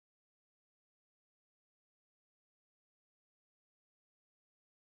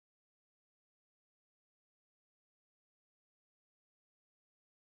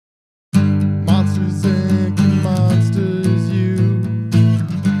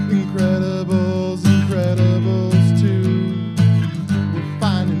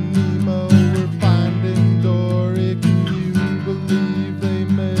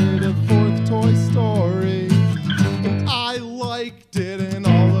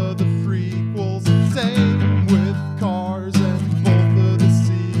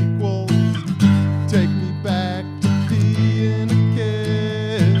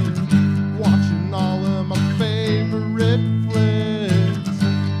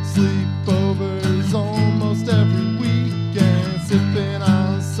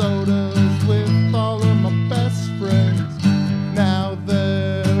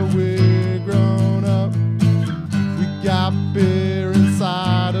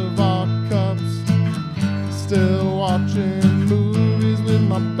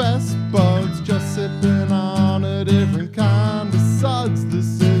best buds, just sipping on a different kind of suds.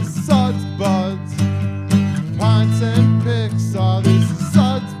 This is Suds Buds. Pints and Pixar, this is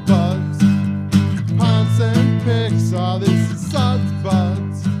Suds Buds. Pints and Pixar, this is Suds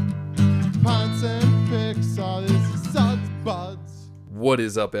Buds. Pints and Pixar, this is Suds Buds. What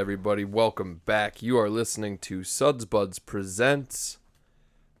is up, everybody? Welcome back. You are listening to Suds Buds Presents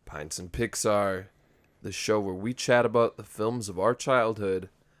Pints and Pixar, the show where we chat about the films of our childhood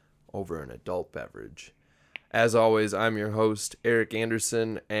over an adult beverage. As always, I'm your host, Eric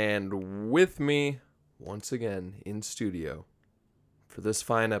Anderson, and with me, once again, in studio, for this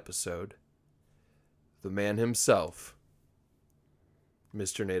fine episode, the man himself,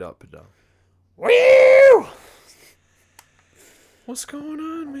 Mr. Nate Uppadom. Woo! What's going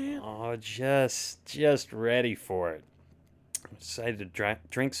on, man? Oh, just ready for it. I'm excited to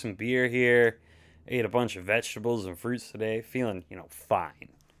drink some beer here. Ate a bunch of vegetables and fruits today. Feeling, fine.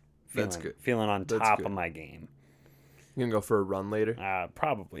 That's good. Feeling on That's top good. of my game. You gonna go for a run later?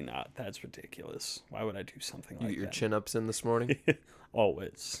 Probably not. That's ridiculous. Why would I do something You like get your that? chin-ups in this morning?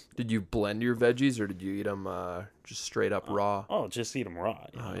 Always. Did you blend your veggies, or did you eat them just straight up raw? Oh, just eat them raw.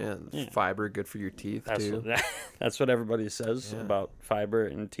 Oh, yeah. The fiber, good for your teeth, That's too. that's what everybody says Yeah. about fiber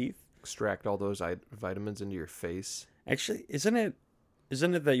and teeth. Extract all those vitamins into your face. Actually, isn't it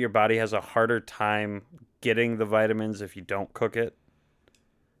that your body has a harder time getting the vitamins if you don't cook it?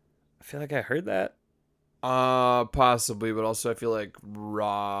 I feel like I heard that. Possibly, but also I feel like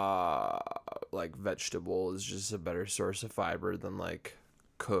raw, like, vegetable is just a better source of fiber than, like,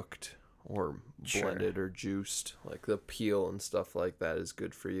 cooked or blended or juiced. Like, the peel and stuff like that is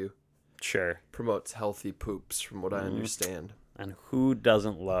good for you. Sure. Promotes healthy poops, from what I understand. And who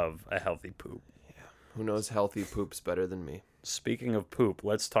doesn't love a healthy poop? Who knows healthy poops better than me? Speaking of poop,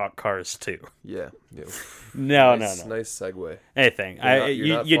 let's talk Cars 2. Yeah. No. Nice segue. Anything.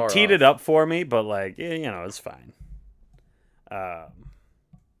 You're not You far teed off. it up for me, but like, it's fine.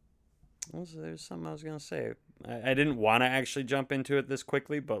 There's something I was gonna say. I didn't want to actually jump into it this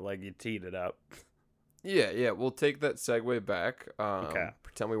quickly, but like you teed it up. Yeah. We'll take that segue back. Okay.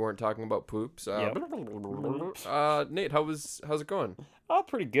 Pretend we weren't talking about poops. Yep. Nate, how's it going? Oh,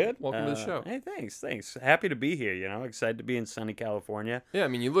 pretty good. Welcome to the show. Hey, thanks. Happy to be here. Excited to be in sunny California. Yeah, I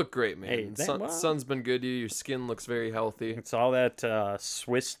mean, you look great, man. Hey, Sun's been good to you. Your skin looks very healthy. It's all that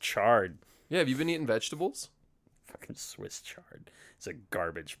Swiss chard. Yeah, have you been eating vegetables? Fucking Swiss chard. It's a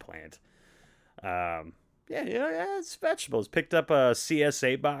garbage plant. Yeah, it's vegetables. Picked up a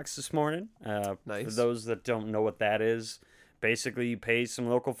CSA box this morning. Nice. For those that don't know what that is, basically you pay some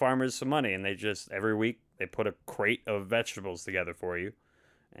local farmers some money, and they just, every week, they put a crate of vegetables together for you,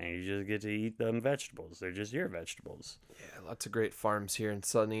 and you just get to eat them vegetables. They're just your vegetables. Yeah, lots of great farms here in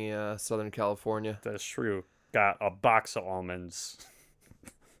sunny Southern California. That's true. Got a box of almonds.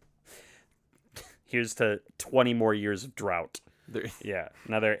 Here's to 20 more years of drought. Yeah,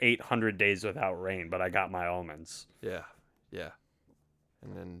 another 800 days without rain, but I got my almonds. Yeah.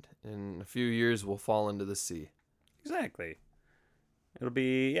 And then in a few years, we'll fall into the sea. Exactly. It'll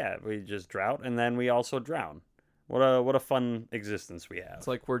be, we just drought, and then we also drown. What a fun existence we have. It's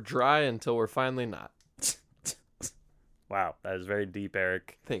like we're dry until we're finally not. Wow, that is very deep,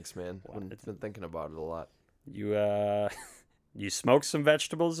 Eric. Thanks, man. Wow. I've been thinking about it a lot. You smoked some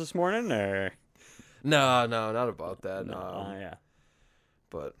vegetables this morning, or? No, not about that. No, yeah.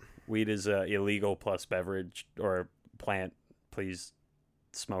 But Weed is illegal plus beverage or plant. Please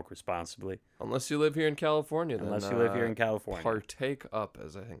smoke responsibly. unless you live here in California, Unless then, you live here in California. partake up,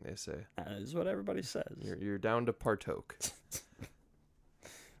 as I think they say. That is what everybody says. You're down to partoke.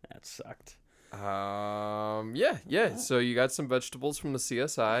 That sucked. Yeah. So you got some vegetables from the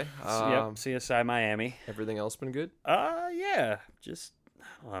CSI. Yep, CSI Miami. Everything else been good? Yeah. Just,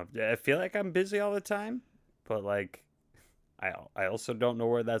 I feel like I'm busy all the time, but like, I also don't know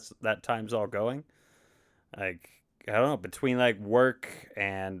where that time's all going. Like, I don't know, between like work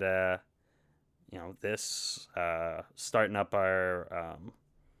and this starting up our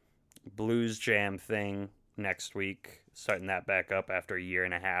blues jam thing next week, starting that back up after a year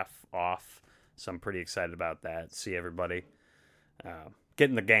and a half off. So I'm pretty excited about that. See everybody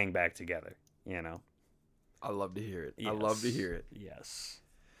getting the gang back together. I love to hear it. Yes. I love to hear it. Yes.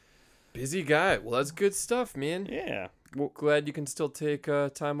 Busy guy. Well, that's good stuff, man. Yeah. Well, glad you can still take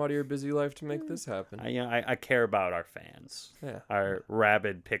time out of your busy life to make this happen. I care about our fans. Yeah. Our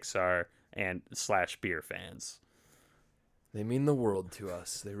rabid Pixar and / beer fans. They mean the world to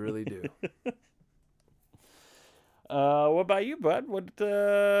us. They really do. What about you, bud? What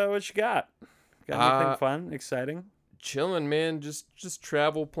you got? Got anything fun, exciting? Chilling, man. Just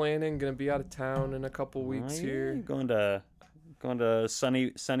travel planning. Gonna be out of town in a couple weeks Oh, yeah. here. You going to Going to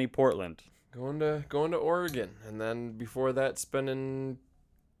sunny Portland. Going to Oregon, and then before that, spending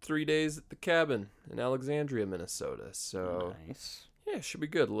 3 days at the cabin in Alexandria, Minnesota. So Nice. yeah, it should be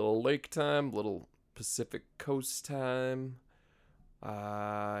good. A little lake time, a little Pacific Coast time.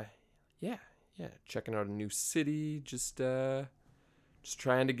 Yeah, checking out a new city. Just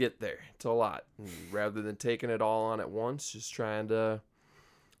trying to get there. It's a lot. And rather than taking it all on at once, just trying to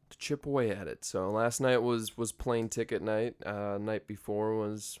chip away at it. So last night was plane ticket night. Night before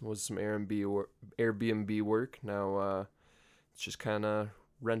was some Airbnb work. Now it's just kind of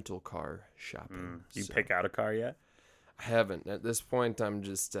rental car shopping. You So, pick out a car yet? I haven't. At this point, I'm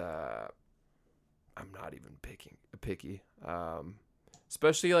just I'm not even picky.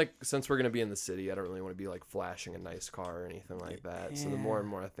 Especially like since we're gonna be in the city, I don't really want to be like flashing a nice car or anything like that. So the more and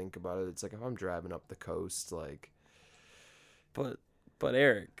more I think about it, it's like if I'm driving up the coast, like. But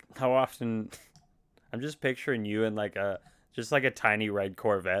Eric, how often? I'm just picturing you in like a tiny red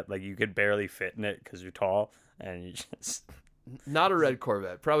Corvette, like you could barely fit in it because you're tall, and you just. Not a red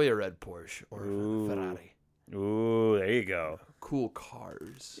Corvette, probably a red Porsche or Ooh. Ferrari. Ooh, there you go. Cool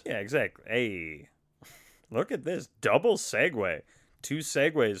cars. Yeah, exactly. Hey, look at this double segue. 2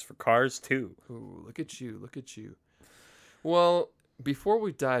 segues for cars too. Ooh, look at you. Well, before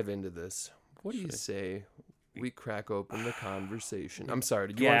we dive into this, what do you say we crack open the conversation? I'm sorry,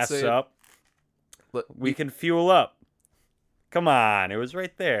 did you want to Gas say up. We can fuel up. Come on, it was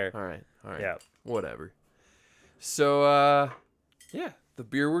right there. All right. Yeah. Whatever. So, yeah, the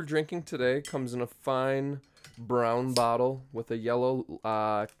beer we're drinking today comes in a fine brown bottle with a yellow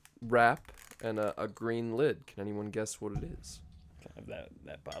wrap and a green lid. Can anyone guess what it is? Have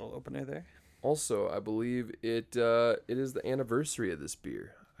that bottle opener there. Also, I believe it is the anniversary of this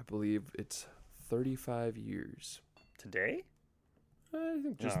beer. I believe it's 35 years. Today? I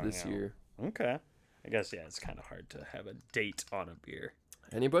think just this year. Okay. I guess yeah, it's kind of hard to have a date on a beer.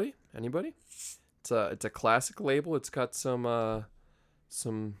 Anybody? It's a classic label. It's got some I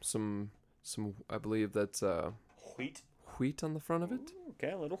believe that's wheat on the front of it,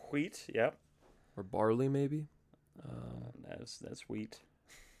 Okay, a little wheat. Yep. or barley maybe. That's wheat.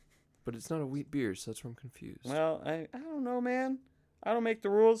 But it's not a wheat beer, so that's where I'm confused. Well, I don't know, man. I don't make the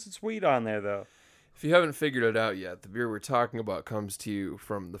rules. It's wheat on there though. If you haven't figured it out yet, the beer we're talking about comes to you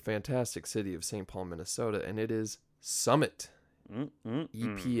from the fantastic city of St. Paul, Minnesota, and it is Summit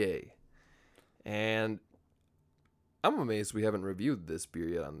EPA. And I'm amazed we haven't reviewed this beer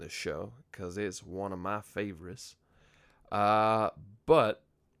yet on this show because it's one of my favorites. But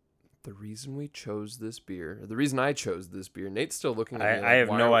the reason I chose this beer, Nate's still looking at me. I have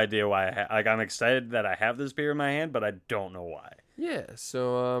no idea why. I'm excited that I have this beer in my hand, but I don't know why. Yeah,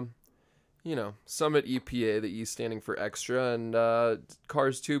 so Summit EPA, the E standing for extra, and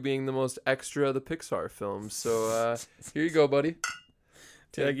Cars 2 being the most extra of the Pixar films. So here you go, buddy.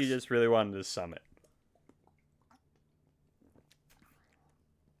 I feel like you just really wanted to Summit.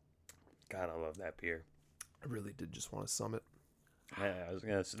 God, I love that beer. I really did just want to Summit. Yeah, I was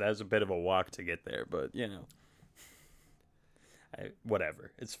gonna say, that was a bit of a walk to get there, but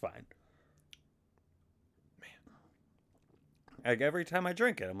whatever, it's fine. Man, like every time I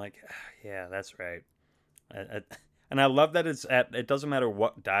drink it, I'm like, yeah, that's right. And I love that it doesn't matter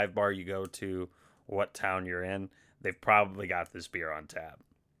what dive bar you go to, what town you're in, they've probably got this beer on tap.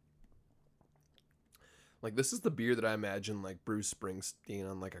 Like, this is the beer that I imagine, like, Bruce Springsteen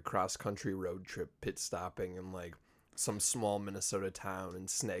on, like, a cross-country road trip pit stopping in, like, some small Minnesota town and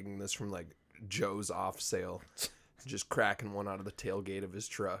snagging this from, like, Joe's off sale. Just cracking one out of the tailgate of his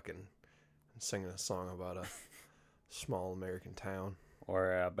truck and singing a song about a small American town.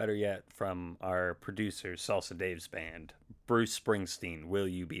 Or better yet, from our producer, Salsa Dave's band, Bruce Springsteen, Will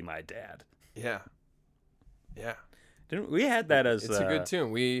You Be My Dad? Yeah. Didn't we had that as... It's a good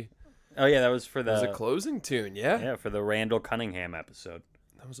tune. Oh, yeah, that was for It was a closing tune, yeah. Yeah, for the Randall Cunningham episode.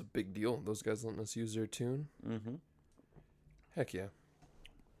 That was a big deal. Those guys letting us use their tune. Mm-hmm. Heck yeah.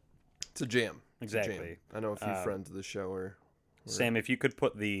 It's a jam. Exactly. I know a few friends of the show are... Sam, if you could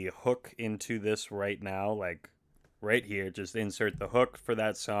put the hook into this right now, like right here, just insert the hook for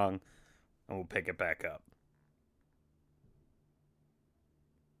that song, and we'll pick it back up.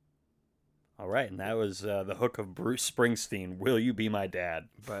 All right, and that was the hook of Bruce Springsteen, Will You Be My Dad?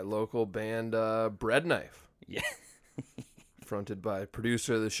 By local band Bread Knife. Yeah. Fronted by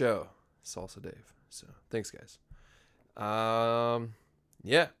producer of the show, Salsa Dave. So, thanks, guys.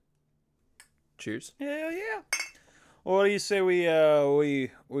 Yeah. Cheers. Yeah. Well, what do you say we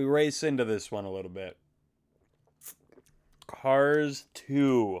race into this one a little bit? Cars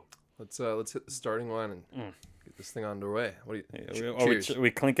 2. Let's hit the starting line and get this thing underway. What do you? Are Cheers. we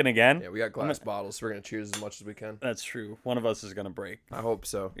clinking again? Yeah, we got glass bottles, so we're gonna cheers as much as we can. That's true. One of us is gonna break. I hope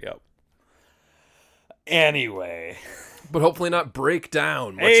so, Yep. Anyway, but hopefully not break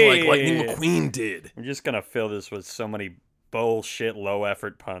down, much Hey! like Lightning McQueen did. I'm just gonna fill this with so many bullshit low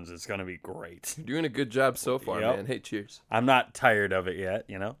effort puns. It's gonna be great. You're doing a good job so far, Yep. man. Hey, cheers. I'm not tired of it yet,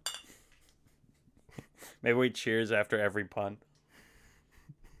 you know? Maybe we cheers after every pun.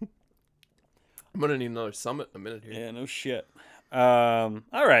 I'm gonna need another summit in a minute here. Yeah, no shit. All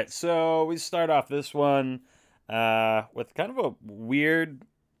right, so we start off this one with kind of a weird,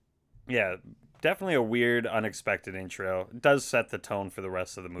 definitely a weird, unexpected intro. It does set the tone for the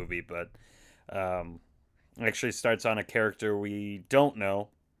rest of the movie, but actually starts on a character we don't know.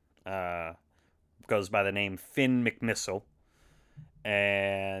 Goes by the name Finn McMissile,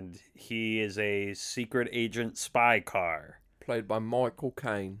 and he is a secret agent spy car. Played by Michael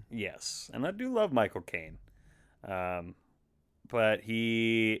Caine. Yes, and I do love Michael Caine. But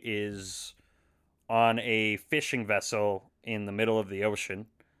he is on a fishing vessel in the middle of the ocean,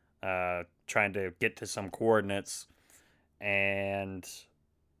 trying to get to some coordinates, and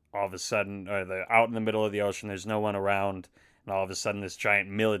all of a sudden, they're out in the middle of the ocean, there's no one around, and all of a sudden this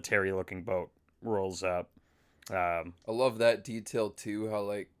giant military-looking boat rolls up. I love that detail too, how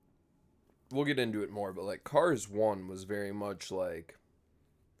like we'll get into it more, but like Cars 1 was very much like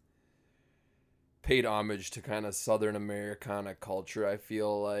paid homage to kind of Southern Americana culture. I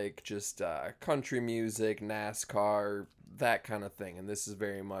feel like just country music, NASCAR, that kind of thing. And this is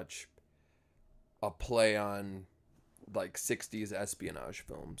very much a play on like 60s espionage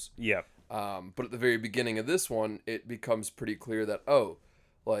films. Yep. But at the very beginning of this one, it becomes pretty clear that,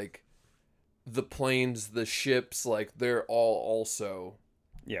 like the planes, the ships, like they're all also...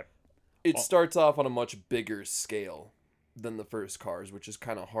 Yep. It starts off on a much bigger scale than the first Cars, which is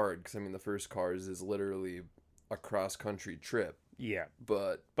kind of hard because, I mean, the first Cars is literally a cross-country trip. Yeah.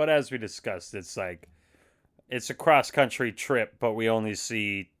 But as we discussed, it's like, it's a cross-country trip, but we only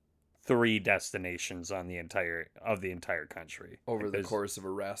see 3 destinations on the entire country. over Like, the there's- course of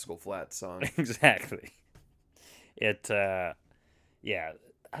a Rascal Flatts song. Exactly. It, yeah.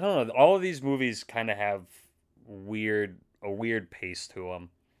 I don't know. All of these movies kind of have a weird pace to them.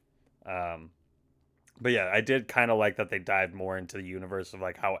 But yeah, I did kind of like that they dived more into the universe of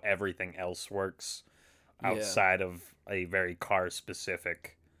like how everything else works outside of a very car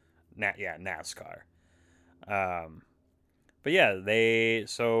specific, NASCAR. But yeah,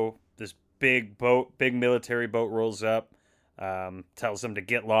 so this big military boat rolls up, tells them to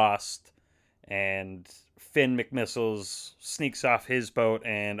get lost, and Finn McMissiles sneaks off his boat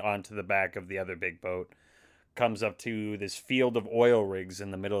and onto the back of the other big boat, comes up to this field of oil rigs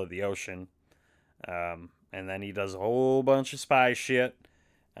in the middle of the ocean, and then he does a whole bunch of spy shit,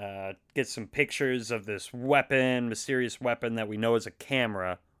 gets some pictures of this mysterious weapon that we know is a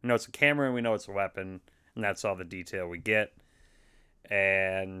camera. We know it's a camera and we know it's a weapon, and that's all the detail we get.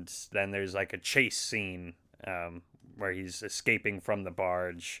 And then there's like a chase scene where he's escaping from the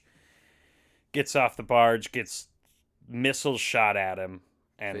barge, gets off the barge, gets missiles shot at him,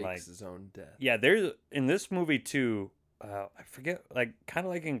 and Fakes like his own death. yeah, there's in this movie too. I forget, like kind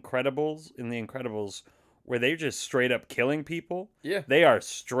of like Incredibles. In the Incredibles, where they're just straight up killing people. Yeah. They are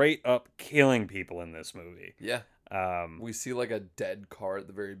straight up killing people in this movie. Yeah. We see like a dead car at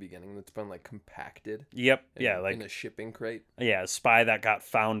the very beginning that's been like compacted. Yep. In, Yeah. Like in a shipping crate. yeah, a spy that got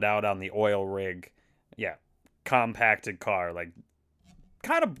found out on the oil rig. Yeah, compacted car. Like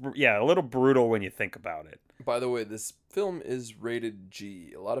kind of a little brutal when you think about it. By the way, this film is rated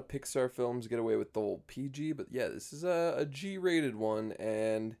G. A lot of Pixar films get away with the whole PG, but yeah, this is a G-rated one,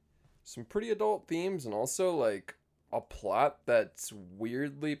 and some pretty adult themes, and also like a plot that's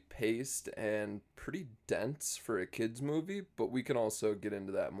weirdly paced and pretty dense for a kids movie, but we can also get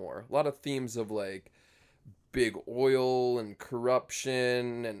into that more. A lot of themes of like big oil and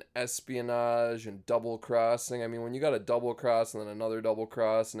corruption and espionage and double crossing. I mean, when you got a double cross and then another double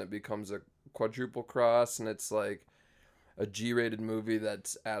cross and it becomes a quadruple cross and it's like a G-rated movie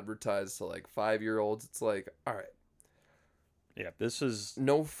that's advertised to like 5-year-olds, it's like, all right, Yeah, this is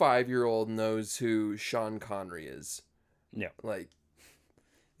no 5-year-old knows who Sean Connery is. Yeah. Like,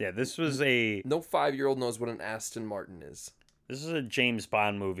 yeah. This was a no 5-year-old knows what an Aston Martin is. This is a James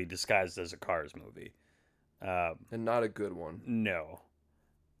Bond movie disguised as a Cars movie. And not a good one. No,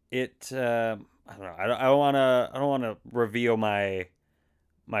 it. I don't know. I don't want to reveal my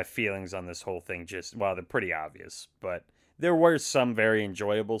feelings on this whole thing. They're pretty obvious, but there were some very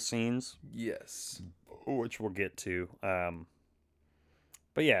enjoyable scenes, Yes. which we'll get to.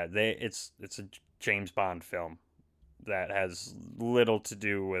 But yeah, it's a James Bond film that has little to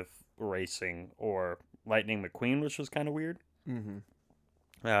do with racing or Lightning McQueen, which was kind of weird.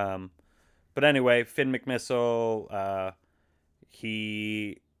 Mm-hmm. But anyway, Finn McMissile,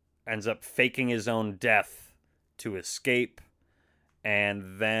 he ends up faking his own death to escape,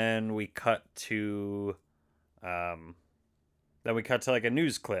 and then we cut to, like a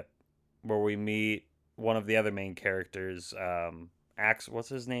news clip where we meet one of the other main characters, Axel. What's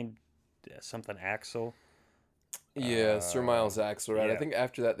his name? Something Axel. Yeah, Sir Miles Axelrod. yeah. I think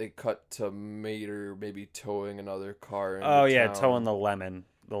after that they cut to Mater maybe towing another car into Oh yeah, town. towing the lemon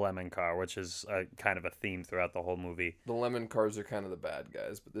car, which is kind of a theme throughout the whole movie. The lemon cars are kind of the bad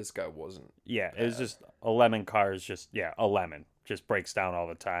guys, but this guy wasn't. Yeah, it was just a lemon car is just a lemon, just breaks down all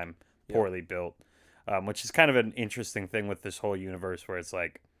the time, poorly built, which is kind of an interesting thing with this whole universe where it's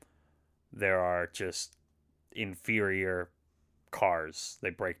like there are just inferior cars.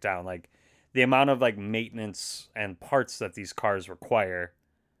 They break down, like the amount of like maintenance and parts that these cars require,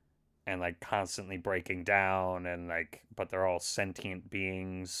 and like constantly breaking down, and like, but they're all sentient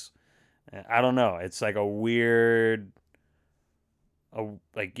beings. I don't know. It's like a weird,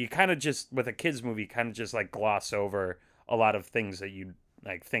 like you kind of just with a kids movie kind of just like gloss over a lot of things that you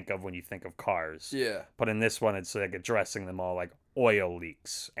like think of when you think of cars. Yeah. But in this one, it's like addressing them all, like oil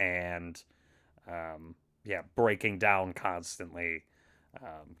leaks and, breaking down constantly,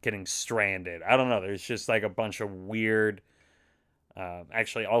 getting stranded. I don't know. There's just like a bunch of weird.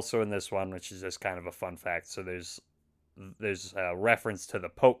 Actually, also in this one, which is just kind of a fun fact. So there's a reference to the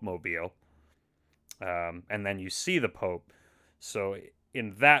Pope Mobile, and then you see the Pope. So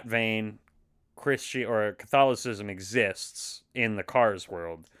in that vein, Catholicism exists in the Cars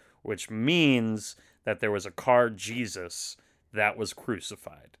world, which means that there was a car Jesus that was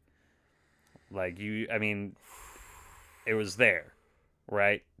crucified. Like it was there,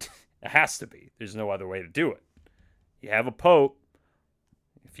 right? It has to be. There's no other way to do it. You have a Pope.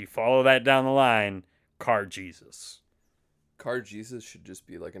 If you follow that down the line, car Jesus. Car Jesus should just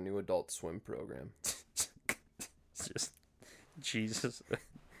be like a new Adult Swim program. It's just Jesus.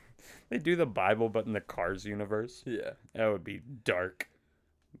 They do the Bible, but in the Cars universe. Yeah. That would be dark.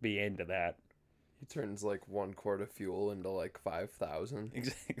 Be into that. He turns like 1 quart of fuel into like 5,000.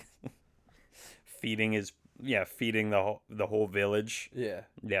 Exactly. Feeding the whole village. Yeah.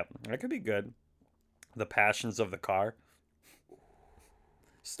 Yeah, that could be good. The Passions of the Car,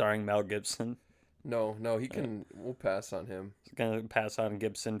 starring Mel Gibson. No, he can. We'll pass on him. Gonna pass on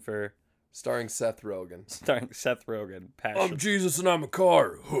Gibson for Starring Seth Rogen. starring Seth Rogen. I'm Jesus and I'm a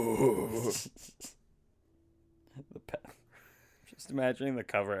car. Just imagining the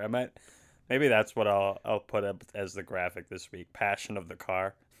cover. Maybe that's what I'll put up as the graphic this week. Passion of the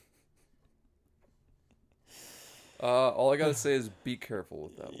Car. All I gotta say is be careful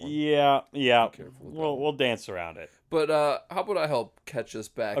with that one. Yeah. Be careful with that one. We'll dance around it. But how about I help catch us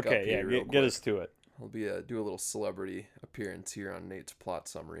back up Okay, here? real get quick? us to it. I'll do a little celebrity appearance here on Nate's plot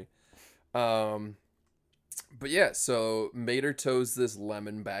summary. But yeah, so Mater tows this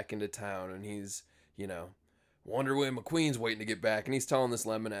lemon back into town, and he's, wonder when McQueen's waiting to get back, and he's telling this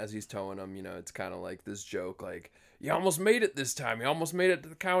lemon as he's towing him, it's kind of like this joke, like, you almost made it this time, you almost made it to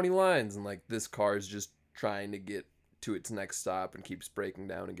the county lines, and like this car is just trying to get to its next stop and keeps breaking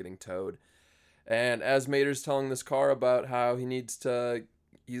down and getting towed. And as Mater's telling this car about how he needs to,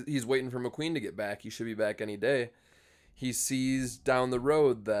 he's waiting for McQueen to get back, he should be back any day, he sees down the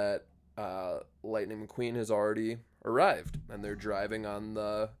road that Lightning McQueen has already arrived, and they're driving on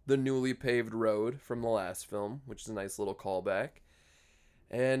the newly paved road from the last film, which is a nice little callback.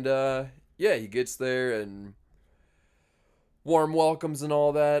 And he gets there and warm welcomes and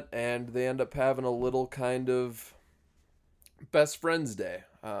all that, and they end up having a little kind of best friends day.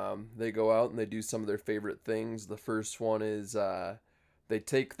 They go out and they do some of their favorite things. The first one is they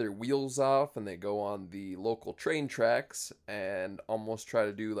take their wheels off and they go on the local train tracks and almost try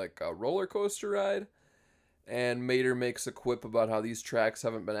to do like a roller coaster ride. And Mater makes a quip about how these tracks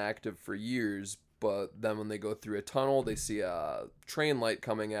haven't been active for years, but then when they go through a tunnel, they see a train light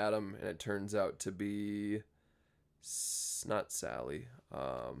coming at them, and it turns out to be not Sally.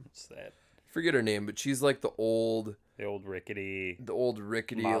 What's that? Forget her name, but she's like the old rickety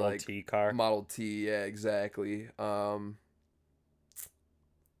Model like T car. Model T, yeah, exactly.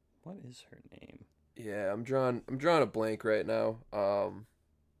 What is her name? Yeah, I'm drawing a blank right now.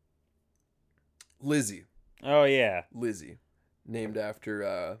 Lizzie. Oh yeah, Lizzie, named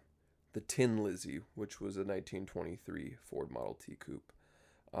after the Tin Lizzie, which was a 1923 Ford Model T coupe.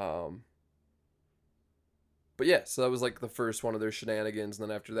 But yeah, so that was like the first one of their shenanigans, and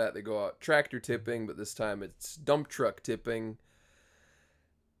then after that they go out tractor tipping, but this time it's dump truck tipping.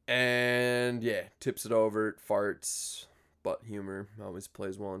 And yeah, tips it over, it farts. Butt humor always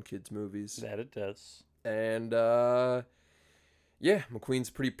plays well in kids' movies. that it does. And yeah, McQueen's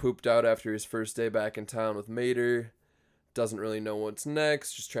pretty pooped out after his first day back in town with Mater. Doesn't really know what's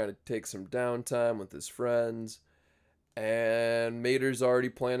next, just trying to take some downtime with his friends. And Mater's already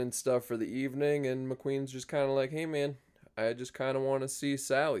planning stuff for the evening, and McQueen's just kind of like, hey man, I just kind of want to see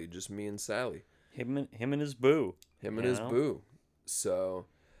Sally, just me and Sally. Him and his boo. Him and his boo. So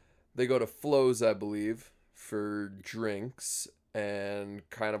they go to Flo's, I believe, for drinks and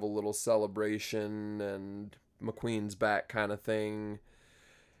kind of a little celebration and McQueen's back kind of thing.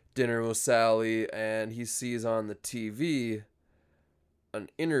 Dinner with Sally, and he sees on the TV an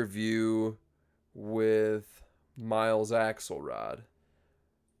interview with Miles Axelrod.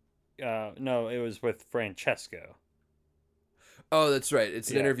 No, it was with Francesco. Oh, that's right.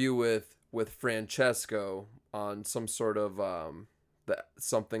 It's an interview with Francesco on some sort of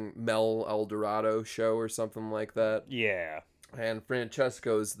something Mel Eldorado show or something like that. Yeah. And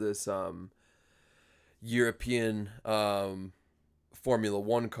Francesco's this European Formula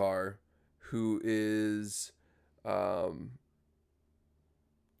One car who is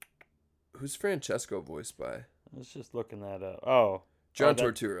who's Francesco voiced by? I was just looking that up. Oh, John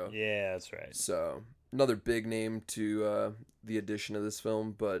Turturro. Yeah, that's right. So another big name to the addition of this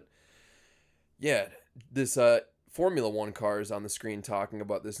film, but yeah, this Formula One car is on the screen talking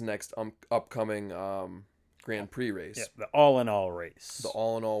about this next upcoming Grand Prix race. Yeah, the all-in-all race. The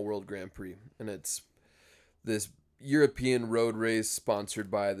all-in-all World Grand Prix, and it's this European road race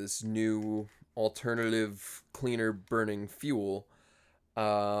sponsored by this new alternative, cleaner burning fuel.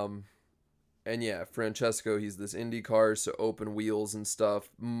 And yeah, Francesco, he's this Indy car, so open wheels and stuff,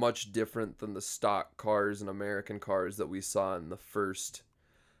 much different than the stock cars and American cars that we saw in the first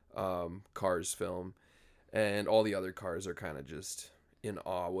Cars film. And all the other cars are kind of just in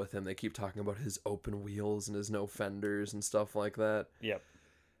awe with him. They keep talking about his open wheels and his no fenders and stuff like that. Yep.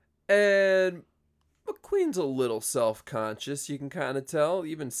 And McQueen's a little self-conscious, you can kind of tell.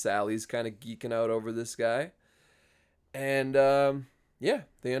 Even Sally's kind of geeking out over this guy. And yeah,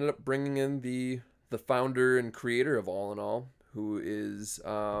 they ended up bringing in the founder and creator of All in All, who is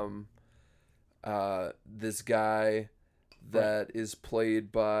this guy that is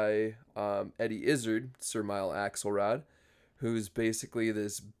played by Eddie Izzard, Sir Miles Axelrod, who's basically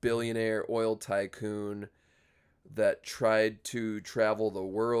this billionaire oil tycoon that tried to travel the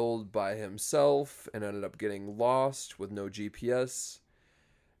world by himself and ended up getting lost with no GPS,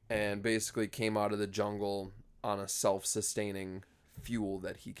 and basically came out of the jungle on a self-sustaining fuel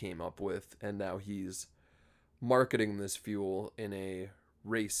that he came up with, and now he's marketing this fuel in a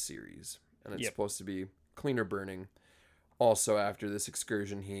race series, and it's supposed to be cleaner burning. Also, after this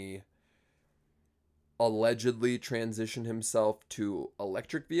excursion, he allegedly transitioned himself to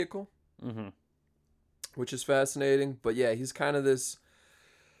electric vehicle, which is fascinating. But yeah, he's kind of this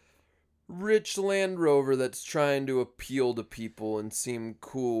rich Land Rover that's trying to appeal to people and seem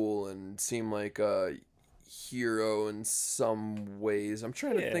cool and seem like a hero in some ways. I'm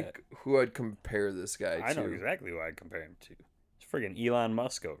trying to think who I'd compare this guy to. I know exactly who I'd compare him to. It's friggin' Elon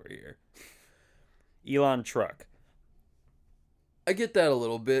Musk over here. Elon Truck. I get that a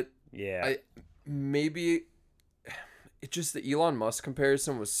little bit. Yeah. Maybe it just the Elon Musk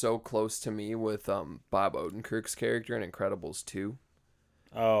comparison was so close to me with Bob Odenkirk's character in Incredibles 2.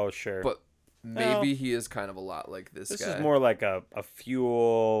 Oh, sure. But maybe he is kind of a lot like this guy. This is more like a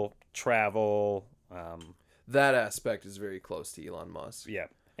fuel, travel. That aspect is very close to Elon Musk. Yeah,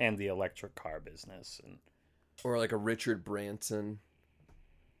 and the electric car business. Or like a Richard Branson.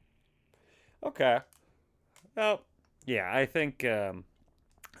 Okay. Well, yeah, I think I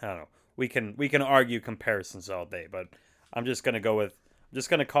don't know. We can argue comparisons all day, but I'm just gonna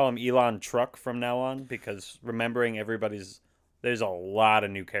call him Elon Truck from now on, because remembering there's a lot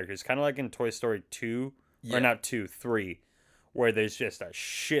of new characters, kind of like in Toy Story 2 or not 2, 3, where there's just a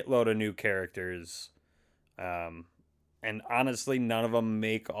shitload of new characters, and honestly, none of them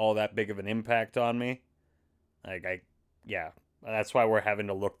make all that big of an impact on me. That's why we're having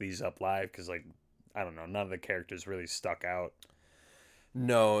to look these up live, because I don't know, none of the characters really stuck out.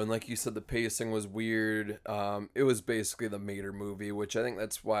 No, and like you said, the pacing was weird. It was basically the Mater movie, which I think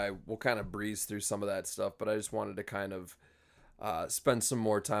that's why we'll kind of breeze through some of that stuff, but I just wanted to kind of spend some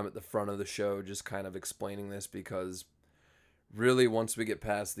more time at the front of the show just kind of explaining this, because really once we get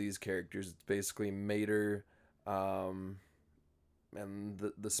past these characters, it's basically Mater and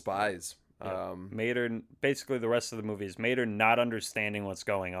the spies. Mater, basically the rest of the movie is Mater not understanding what's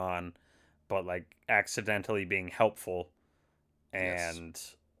going on, but accidentally being helpful. And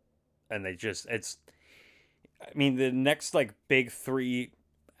they just, the next big 3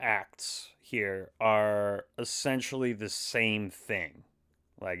 acts here are essentially the same thing.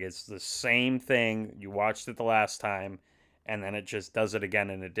 Like, it's the same thing. You watched it the last time, and then it just does it again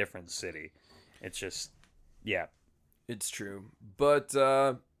in a different city. It's just, yeah. It's true. But,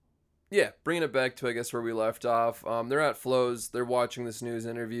 yeah, bringing it back to, I guess, where we left off. They're at Flo's. They're watching this news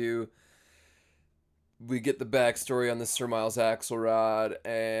interview. We get the backstory on the Sir Miles Axelrod,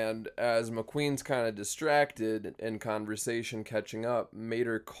 and as McQueen's kind of distracted in conversation catching up,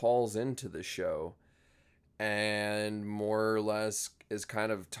 Mater calls into the show and more or less is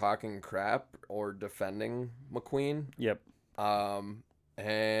kind of talking crap or defending McQueen. Yep.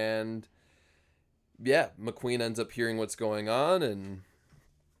 And yeah, McQueen ends up hearing what's going on and,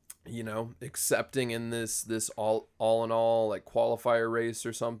 you know, accepting in this all in all like qualifier race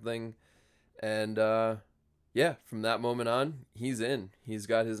or something. And yeah, from that moment on, he's in. He's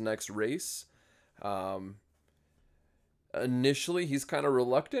got his next race. Initially, he's kind of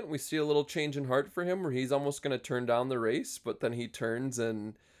reluctant. We see a little change in heart for him where he's almost going to turn down the race, but then he turns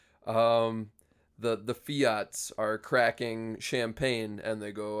and the Fiats are cracking champagne and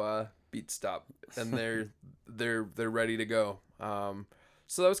they go beat stop and they're ready to go.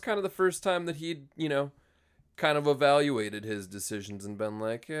 So that was kind of the first time that he'd, you know, kind of evaluated his decisions and been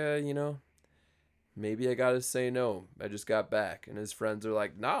like, you know, maybe I gotta say no. I just got back. And his friends are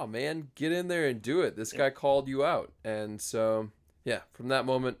like, nah, man, get in there and do it. This guy called you out. And so, yeah, from that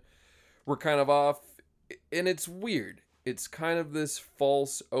moment, we're kind of off. And it's weird. It's kind of this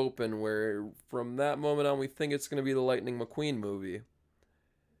false open where from that moment on, we think it's going to be the Lightning McQueen movie.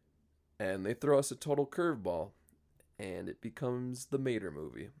 And they throw us a total curveball. And it becomes the Mater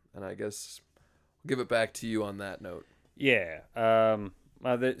movie. And I guess I'll give it back to you on that note. Yeah.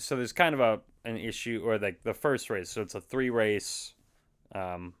 So there's kind of an issue, or like the first race. So it's a 3-race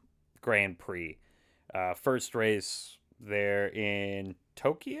Grand Prix. First race, they're in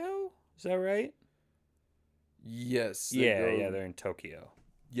Tokyo. Is that right? Yes. They're in Tokyo.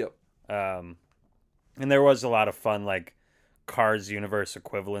 Yep. And there was a lot of fun, like Cars universe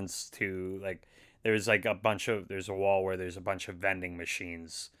equivalents to like there's a wall where there's a bunch of vending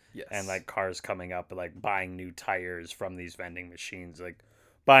machines. Yes. And like cars coming up, like buying new tires from these vending machines, like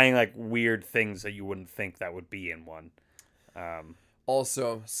buying like weird things that you wouldn't think that would be in one.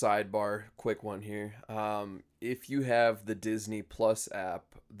 Also, sidebar, quick one here. If you have the Disney Plus app,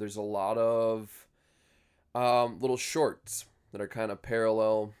 there's a lot of little shorts that are kind of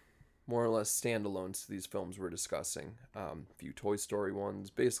parallel, more or less standalones to these films we're discussing. A few Toy Story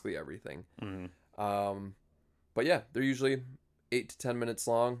ones, basically everything. Mm-hmm. But yeah, they're usually 8 to 10 minutes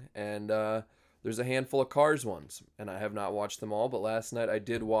long, and there's a handful of Cars ones, and I have not watched them all, but last night I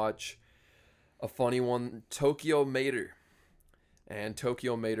did watch a funny one, Tokyo Mater. And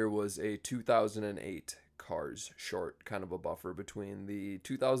Tokyo Mater was a 2008 Cars short, kind of a buffer between the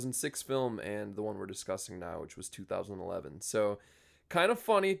 2006 film and the one we're discussing now, which was 2011. So kind of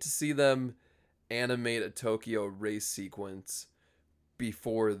funny to see them animate a Tokyo race sequence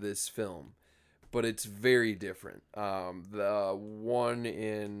before this film. But it's very different. The one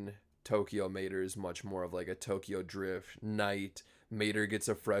in Tokyo Mater is much more of like a Tokyo Drift night. Mater gets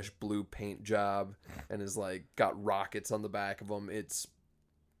a fresh blue paint job and is like got rockets on the back of him. It's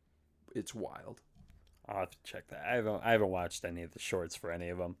wild. I'll have to check that. I haven't watched any of the shorts for any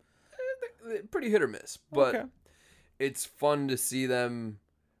of them. Pretty hit or miss, but Okay. It's fun to see them.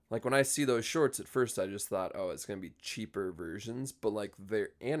 Like, when I see those shorts, at first I just thought, oh, it's going to be cheaper versions. But, like,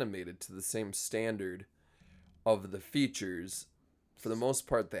 they're animated to the same standard of the features. For the most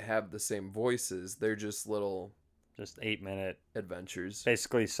part, they have the same voices. They're just little... Just 8-minute adventures.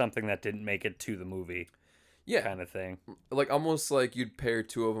 Basically something that didn't make it to the movie. Yeah. Kind of thing. Like, almost like you'd pair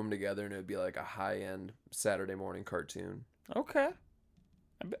two of them together and it would be like a high-end Saturday morning cartoon. Okay.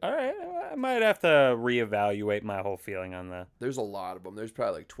 All right, I might have to reevaluate my whole feeling on that. There's a lot of them. There's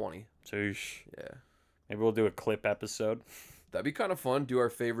probably like 20. Sheesh. Yeah. Maybe we'll do a clip episode. That'd be kind of fun. Do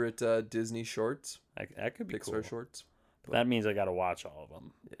our favorite Disney shorts. That could be Pixar cool. shorts. But that means I got to watch all of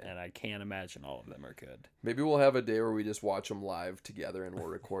them. Yeah. And I can't imagine all of them are good. Maybe we'll have a day where we just watch them live together and we'll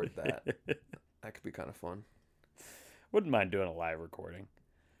record that. That could be kind of fun. Wouldn't mind doing a live recording.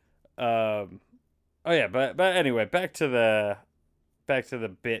 Oh yeah, but anyway, back to the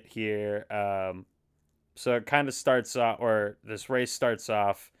bit here. So it kind of starts off, or this race starts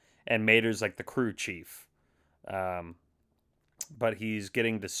off, and Mater's like the crew chief, but he's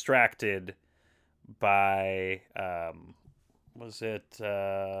getting distracted by what's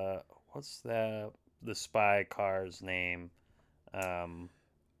the spy car's name? That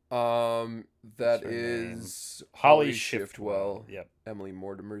her is name? Holly Shiftwell. Yep. Emily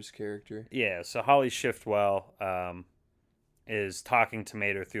Mortimer's character. Yeah, so Holly Shiftwell is talking to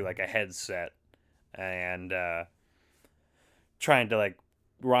Mater through like a headset and trying to like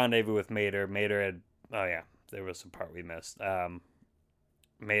rendezvous with Mater. Mater had, oh yeah, there was a part we missed.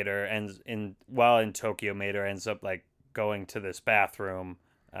 Mater while in Tokyo, Mater ends up like going to this bathroom.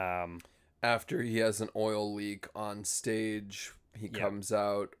 After he has an oil leak on stage, he comes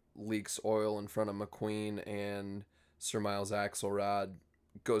out, leaks oil in front of McQueen, and Sir Miles Axelrod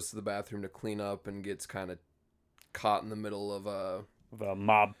goes to the bathroom to clean up and gets kind of caught in the middle of a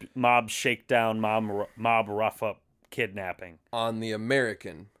mob shakedown, mob rough up kidnapping on the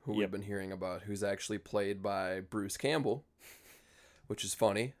American, who we've been hearing about, who's actually played by Bruce Campbell, which is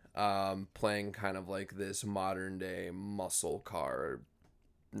funny. Playing kind of like this modern day muscle car,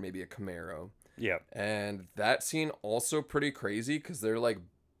 maybe a Camaro. Yeah. And that scene also pretty crazy because they're like,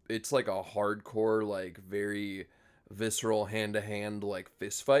 it's like a hardcore, like very visceral hand-to-hand like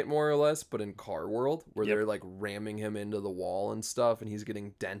fist fight more or less, but in car world, where they're like ramming him into the wall and stuff, and he's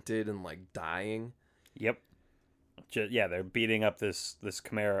getting dented and like dying. Yep. They're beating up this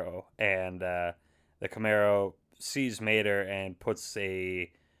Camaro, and the Camaro sees Mater and puts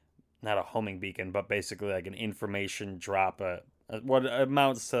not a homing beacon, but basically like an information drop, what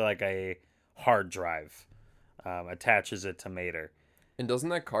amounts to like a hard drive, attaches it to Mater. And doesn't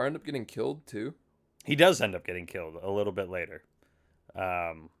that car end up getting killed too? He does end up getting killed a little bit later.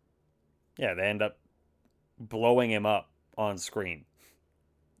 They end up blowing him up on screen,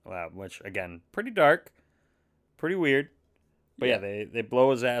 which again, pretty dark, pretty weird. But they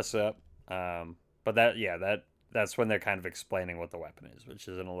blow his ass up. But that's when they're kind of explaining what the weapon is, which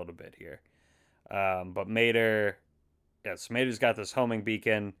is in a little bit here. But Mater's got this homing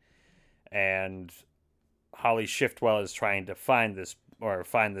beacon, and Holly Shiftwell is trying to find this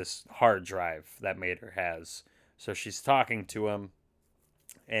hard drive that Mater has. So she's talking to him,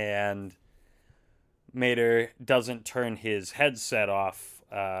 and Mater doesn't turn his headset off.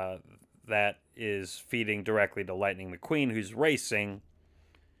 That is feeding directly to Lightning McQueen, who's racing.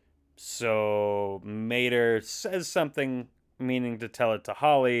 So Mater says something meaning to tell it to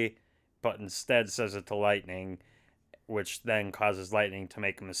Holly, but instead says it to Lightning, which then causes Lightning to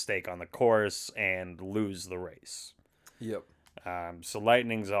make a mistake on the course and lose the race. Yep. So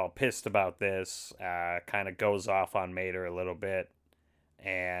Lightning's all pissed about this, kind of goes off on Mater a little bit,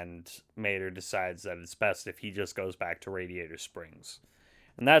 and Mater decides that it's best if he just goes back to Radiator Springs.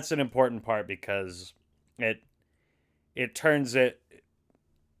 And that's an important part because it turns it...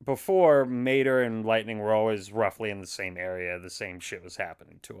 Before, Mater and Lightning were always roughly in the same area. The same shit was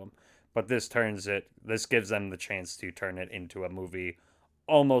happening to them. But this gives them the chance to turn it into a movie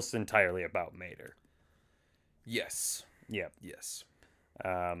almost entirely about Mater. Yes. Yep. Yes.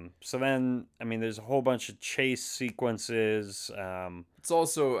 So then, I mean, there's a whole bunch of chase sequences. It's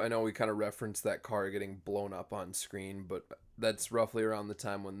also, I know we kind of referenced that car getting blown up on screen, but that's roughly around the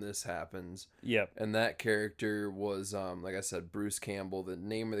time when this happens. Yep. And that character was, like I said, Bruce Campbell. The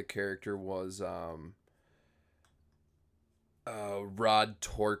name of the character was Rod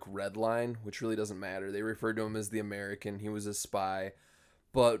Torque Redline, which really doesn't matter. They referred to him as the American. He was a spy.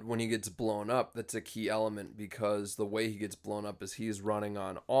 But when he gets blown up, that's a key element because the way he gets blown up is he's running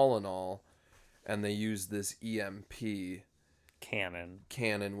on All in All, and they use this EMP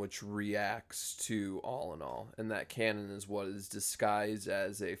cannon which reacts to All in All. And that cannon is what is disguised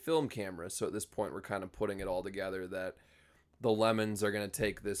as a film camera. So at this point, we're kind of putting it all together that the Lemons are going to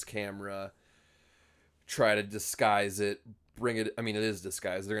take this camera, try to disguise it, it is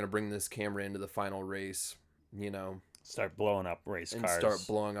disguised. They're going to bring this camera into the final race, Start blowing up race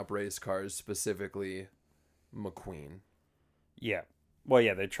cars. Specifically McQueen. Yeah. Well,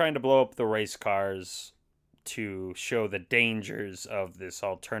 yeah, they're trying to blow up the race cars to show the dangers of this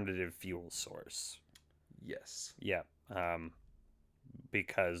alternative fuel source. Yes. Yeah.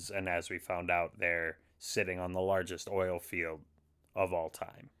 Because, and as we found out, they're sitting on the largest oil field of all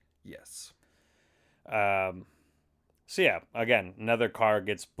time. Yes. So yeah, again, another car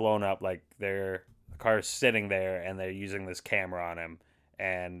gets blown up, like the car's sitting there and they're using this camera on him,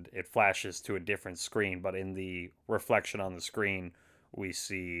 and it flashes to a different screen, but in the reflection on the screen we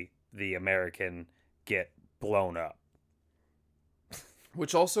see the American get blown up.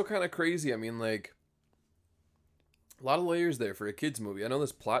 Which also kind of crazy. I mean, like, a lot of layers there for a kid's movie. I know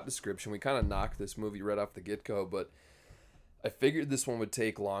this plot description, we kind of knocked this movie right off the get-go, but I figured this one would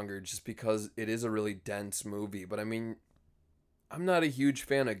take longer just because it is a really dense movie. But I mean, I'm not a huge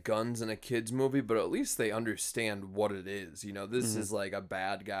fan of guns in a kid's movie, but at least they understand what it is. This is like a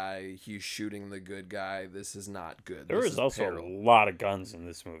bad guy. He's shooting the good guy. This is not good. There is also a lot of guns in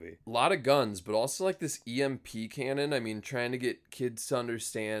this movie. A lot of guns, but also like this EMP cannon. I mean, trying to get kids to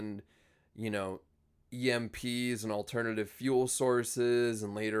understand, EMPs and alternative fuel sources.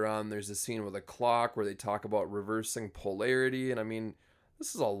 And later on, there's a scene with a clock where they talk about reversing polarity. And I mean,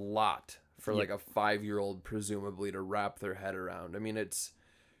 this is a lot for Yeah. like a 5-year-old presumably to wrap their head around. I mean, it's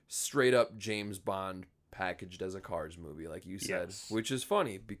straight up James Bond packaged as a Cars movie, like you said, Yes. which is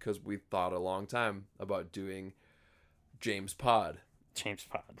funny because we thought a long time about doing James Pod. James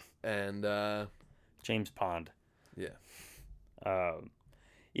Pond. And James Pond. yeah.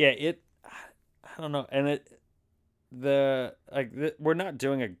 Yeah, I don't know, and we're not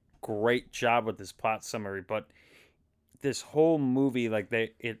doing a great job with this plot summary, but this whole movie, like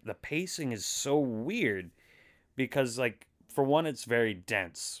the pacing is so weird because, like, for one, it's very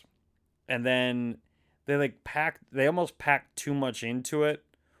dense, and then they almost pack too much into it,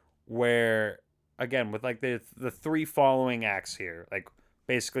 where again with like the three following acts here, like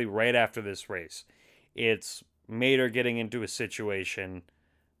basically right after this race, it's Mater getting into a situation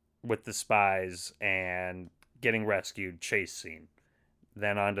with the spies and getting rescued, chase scene,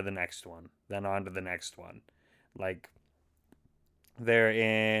 then on to the next one, then on to the next one. Like, they're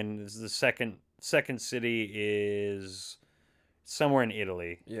in the second city is somewhere in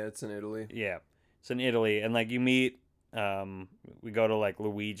Italy. Yeah, it's in Italy. Yeah, it's in Italy, and like you meet, we go to like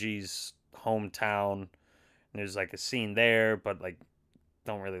Luigi's hometown, and there's like a scene there, but like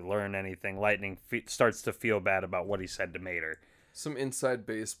don't really learn anything. Lightning starts to feel bad about what he said to Mater. Some inside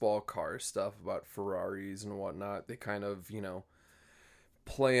baseball car stuff about Ferraris and whatnot. They kind of,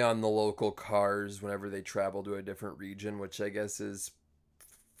 play on the local cars whenever they travel to a different region, which I guess is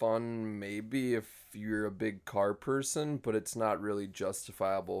fun maybe if you're a big car person, but it's not really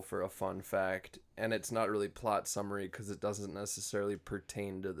justifiable for a fun fact, and it's not really plot summary because it doesn't necessarily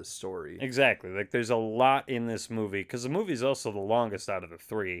pertain to the story. Exactly. Like, there's a lot in this movie, because the movie's also the longest out of the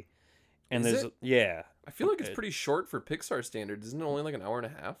three. And Is there's it? Yeah. I feel like it's pretty short for Pixar standards. Isn't it only like an hour and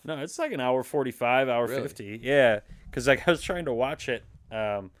a half? No, it's like an hour 45, hour Really? 50. Yeah, because like I was trying to watch it,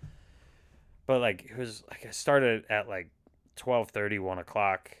 but like it was like I started at like 12:30, 1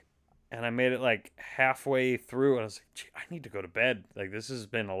 o'clock, and I made it like halfway through, and I was like, gee, I need to go to bed. Like, this has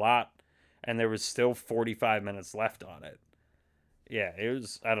been a lot, and there was still 45 minutes left on it. Yeah, it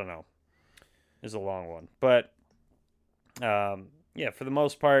was, I don't know. It was a long one, but yeah, for the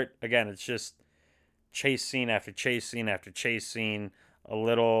most part, again, it's just chase scene after chase scene after chase scene, a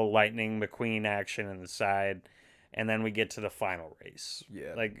little Lightning McQueen action in the side, and then we get to the final race.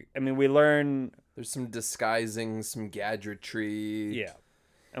 Yeah. Like, I mean, we learn... There's some disguising, some gadgetry. Yeah.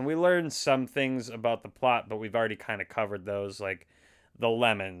 And we learn some things about the plot, but we've already kind of covered those. Like, the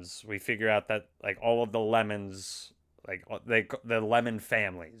lemons. We figure out that, like, all of the lemons, like, the lemon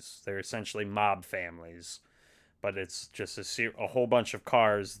families, they're essentially mob families. But it's just a whole bunch of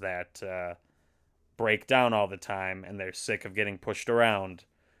cars that break down all the time, and they're sick of getting pushed around.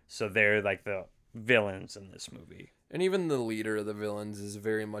 So they're, like, the villains in this movie. And even the leader of the villains is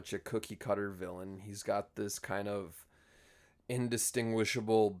very much a cookie cutter villain. He's got this kind of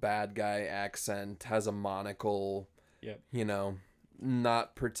indistinguishable bad guy accent, has a monocle, Yep.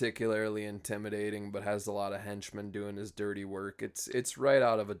 Not particularly intimidating, but has a lot of henchmen doing his dirty work. It's right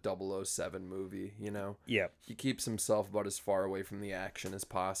out of a 007 movie, Yep. He keeps himself about as far away from the action as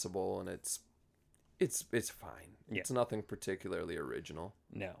possible, and it's fine. Yeah. It's nothing particularly original.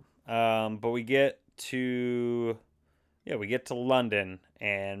 No. But we get to London,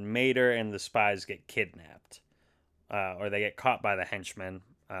 and Mater and the spies get kidnapped, or they get caught by the henchmen.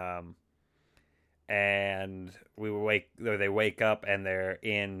 And they wake up, and they're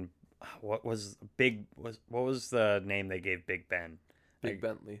in what was the name they gave Big Ben?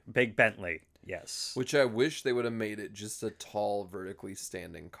 Bentley. Big Bentley. Yes. Which I wish they would have made it just a tall, vertically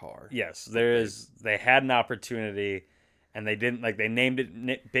standing car. Yes, they had an opportunity, and they didn't. Like, they named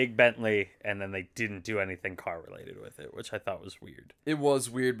it Big Bentley, and then they didn't do anything car related with it, which I thought was weird. It was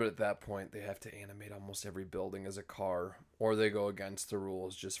weird, but at that point they have to animate almost every building as a car, or they go against the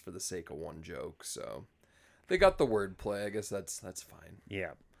rules just for the sake of one joke. So they got the wordplay. I guess that's fine.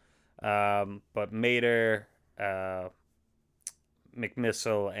 Yeah. But Mater,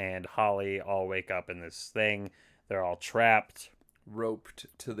 McMissile, and Holly all wake up in this thing. They're all trapped. Roped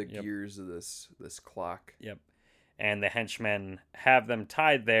to the Yep. gears of this clock. Yep. And the henchmen have them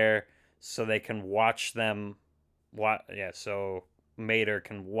tied there so they can watch them. So Mater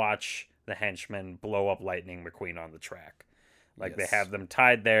can watch the henchmen blow up Lightning McQueen on the track. Like, Yes. they have them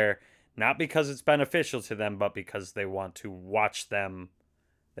tied there, not because it's beneficial to them, but because they want to watch them.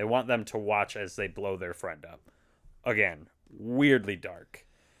 They want them to watch as they blow their friend up. Again, weirdly dark.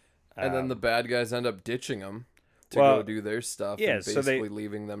 And then the bad guys end up ditching them to well, go do their stuff, yeah, and so basically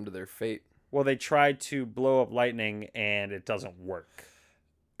leaving them to their fate. Well, they try to blow up Lightning, and it doesn't work.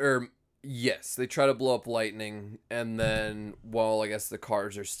 Yes, they try to blow up Lightning, and then, while I guess the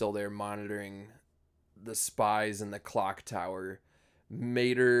cars are still there monitoring the spies in the clock tower,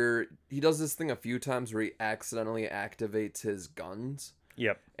 Mater, he does this thing a few times where he accidentally activates his guns.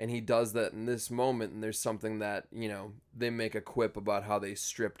 Yep. And he does that in this moment, and there's something that, they make a quip about how they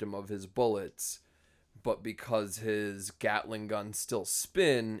stripped him of his bullets, but because his Gatling guns still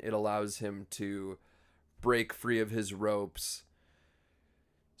spin, it allows him to break free of his ropes,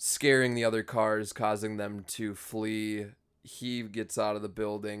 scaring the other cars, causing them to flee. He gets out of the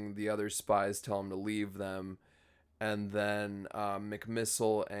building, the other spies tell him to leave them, and then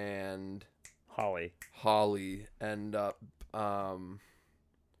McMissile and Holly end up...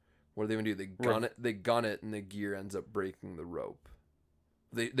 what do they even do? They gun it, and the gear ends up breaking the rope.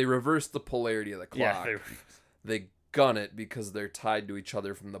 They reverse the polarity of the clock. Yeah, they gun it because they're tied to each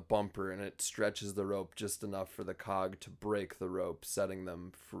other from the bumper, and it stretches the rope just enough for the cog to break the rope, setting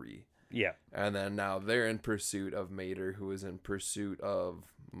them free. Yeah. And then now they're in pursuit of Mater, who is in pursuit of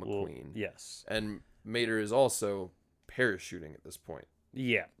McQueen. Well, yes. And Mater is also parachuting at this point.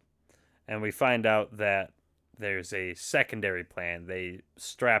 Yeah. And we find out that there's a secondary plan. They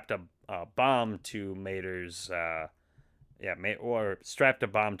strapped a bomb to Mater's, strapped a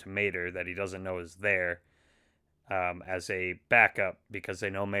bomb to Mater that he doesn't know is there, as a backup because they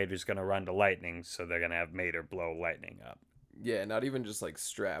know Mater's going to run to Lightning, so they're going to have Mater blow Lightning up. Yeah, not even just like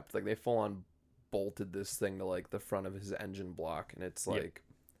strapped. Like they full on bolted this thing to like the front of his engine block, and it's like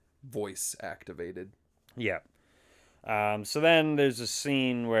voice activated. Yeah. So then there's a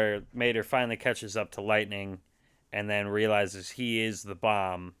scene where Mater finally catches up to Lightning and then realizes he is the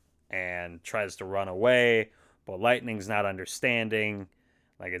bomb and tries to run away, but Lightning's not understanding.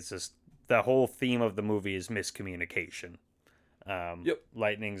 Like, it's just the whole theme of the movie is miscommunication.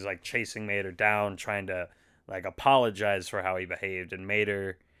 Lightning's like chasing Mater down, trying to like apologize for how he behaved, and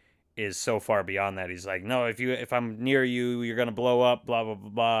Mater is so far beyond that. He's like, no, if I'm near you, you're gonna blow up, blah blah blah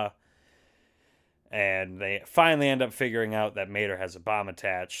blah. And they finally end up figuring out that Mater has a bomb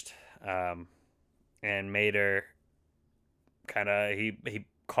attached. And Mater he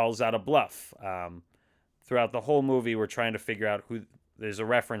calls out a bluff. Throughout the whole movie, we're trying to figure out who. There's a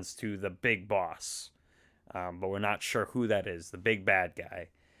reference to the big boss, but we're not sure who that is, the big bad guy.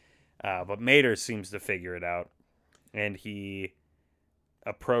 But Mater seems to figure it out, and he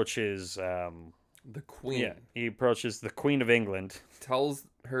approaches the Queen. Yeah, he approaches the Queen of England. Tells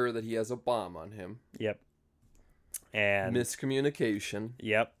her that he has a bomb on him. Yep. And miscommunication.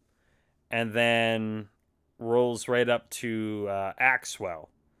 Yep. And then rolls right up to Axwell,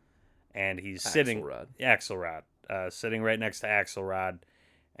 and he's sitting Axelrod, sitting right next to Axelrod,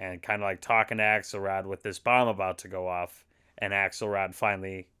 and kind of like talking to Axelrod with this bomb about to go off, and Axelrod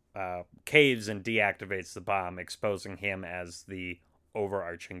finally caves and deactivates the bomb, exposing him as the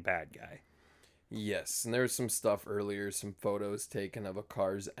overarching bad guy. Yes, and there's some stuff earlier, some photos taken of a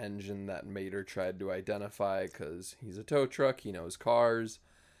car's engine that Mater tried to identify because he's a tow truck, he knows cars,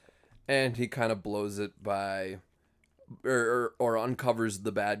 and he kind of blows it by, or uncovers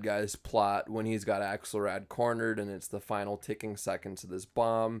the bad guy's plot when he's got Axelrod cornered, and it's the final ticking seconds of this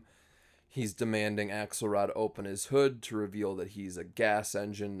bomb. He's demanding Axelrod open his hood to reveal that he's a gas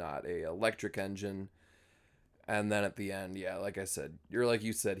engine, not a electric engine. And then at the end, yeah, like I said,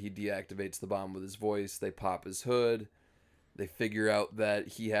 you said, he deactivates the bomb with his voice. They pop his hood. They figure out that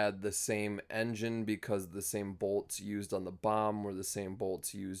he had the same engine because the same bolts used on the bomb were the same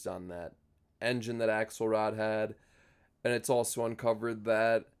bolts used on that engine that Axelrod had. And it's also uncovered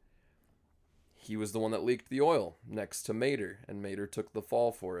that he was the one that leaked the oil next to Mater, and Mater took the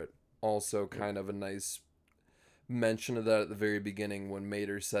fall for it. Also kind of a nice mention of that at the very beginning when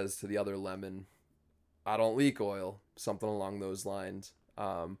Mater says to the other lemon, I don't leak oil, something along those lines.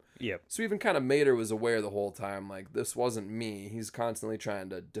 Yep. So even kind of Mater was aware the whole time, like, this wasn't me. He's constantly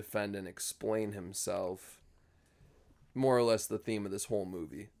trying to defend and explain himself. More or less the theme of this whole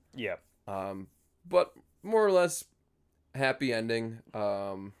movie. Yep. But more or less happy ending.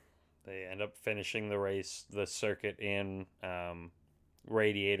 They end up finishing the race, the circuit in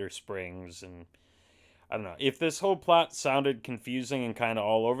Radiator Springs, and I don't know. If this whole plot sounded confusing and kind of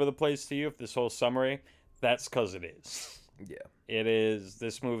all over the place to you, if this whole summary, that's because it is. Yeah. It is.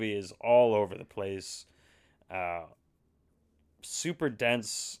 This movie is all over the place. Super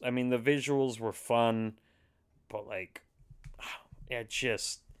dense. I mean, the visuals were fun, but like,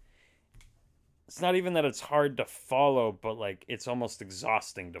 it's not even that it's hard to follow, but like, it's almost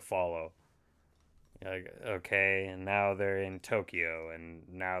exhausting to follow. Like, okay, and now they're in Tokyo, and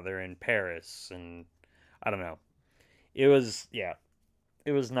now they're in Paris, and I don't know. It was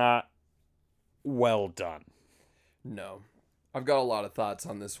not well done. No. I've got a lot of thoughts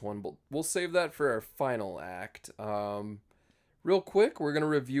on this one, but we'll save that for our final act. Real quick, we're going to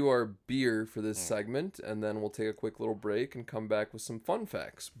review our beer for this segment, and then we'll take a quick little break and come back with some fun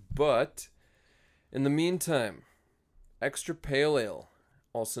facts. But in the meantime, Extra Pale Ale,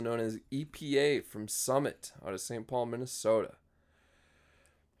 also known as EPA from Summit out of St. Paul, Minnesota.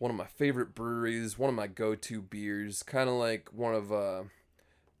 One of my favorite breweries, one of my go-to beers, kind of like one of,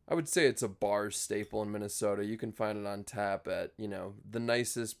 I would say it's a bar staple in Minnesota. You can find it on tap at, the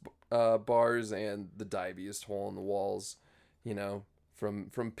nicest bars and the diviest hole in the walls,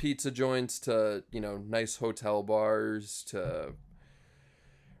 from pizza joints to, nice hotel bars to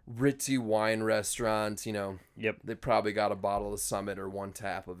ritzy wine restaurants, Yep. They probably got a bottle of Summit or one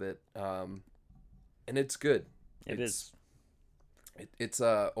tap of it. And it's good. It's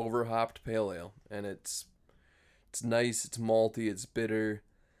a overhopped pale ale, and it's nice, it's malty, it's bitter.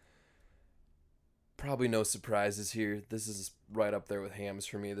 Probably no surprises here. This is right up there with Hams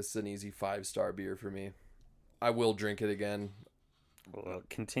for me. This is an easy 5-star beer for me. I will drink it again. We'll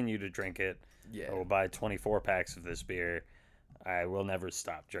continue to drink it. Yeah. I will buy 24 packs of this beer. I will never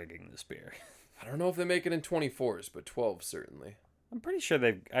stop drinking this beer. I don't know if they make it in 24s, but 12 certainly. I'm pretty sure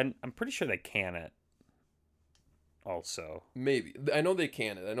they can it. Also, Maybe. I know they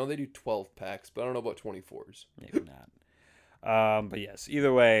can it. I know they do 12 packs, but I don't know about 24s. maybe not. But yes,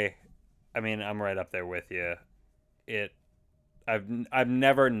 either way, I mean, I'm right up there with you. I'm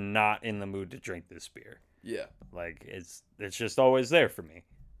never not in the mood to drink this beer. Yeah. Like it's just always there for me.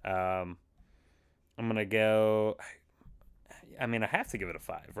 I'm gonna go. I mean, I have to give it a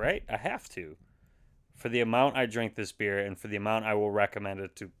 5, right? I have to, for the amount I drink this beer and for the amount I will recommend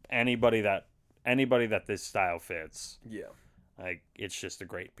it to anybody that this style fits. Yeah. Like, it's just a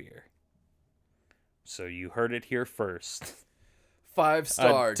great beer. So you heard it here first.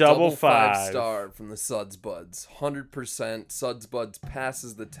 5-star, A double 5-star from the Suds Buds. 100% Suds Buds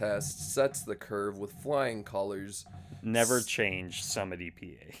passes the test, sets the curve with flying colors, Never change Summit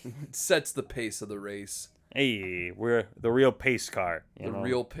EPA. sets the pace of the race. Hey, we're the real pace car. The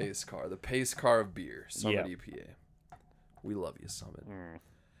real pace car. The pace car of beer. Summit Yep. EPA. We love you, Summit. Mm.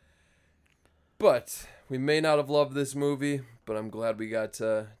 But we may not have loved this movie, but I'm glad we got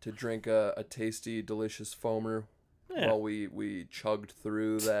to drink a tasty, delicious foamer Yeah. while we chugged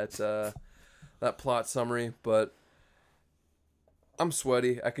through that plot summary. But I'm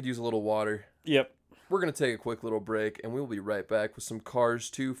sweaty. I could use a little water. Yep. We're going to take a quick little break, and we'll be right back with some Cars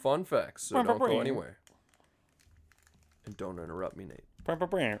 2 fun facts. So don't go anywhere. And don't interrupt me, Nate.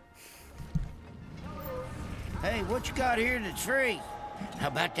 Hey, what you got here that's free? How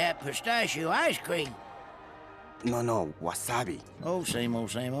about that pistachio ice cream? No, wasabi. Oh, same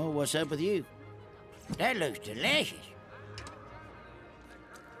old, same old. What's up with you? That looks delicious.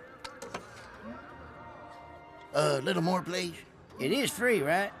 Little more, please. It is free,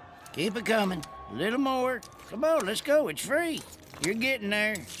 right? Keep it coming. Little more. Come on, let's go. It's free. You're getting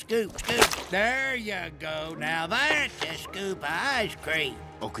there. Scoop, scoop. There you go. Now that's a scoop of ice cream.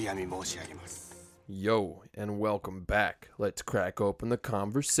 お悔やみ申し上げます。 Yo, and welcome back. Let's crack open the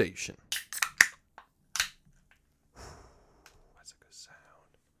conversation. That's a good sound.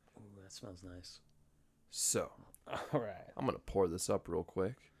 Ooh, that smells nice. So, All right. I'm going to pour this up real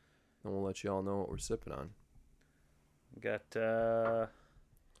quick, and we'll let you all know what we're sipping on. Got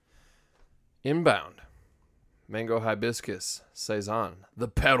Inbound. Mango Hibiscus Saison. The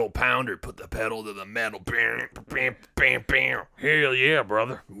pedal pounder. Put the pedal to the metal. Bam, bam, bam, bam. hell yeah,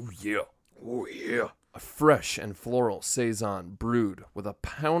 brother. Ooh, yeah. Oh, yeah. A fresh and floral Saison brewed with a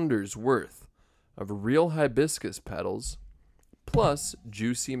pounder's worth of real hibiscus petals, plus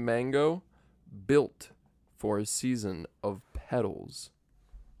juicy mango, built for a season of petals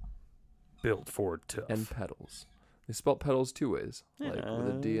Built for tough. and petals. They spelt petals 2 ways, like with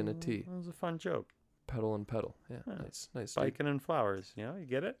a D and a T. That was a fun joke. Pedal and pedal. Yeah, nice. Dude. Biking and flowers. You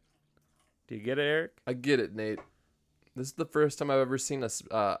get it? Do you get it, Eric? I get it, Nate. This is the first time I've ever seen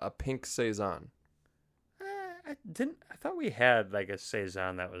a pink Saison. I thought we had like a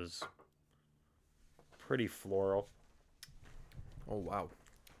saison that was pretty floral. Oh, wow.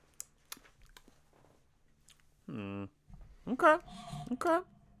 Okay.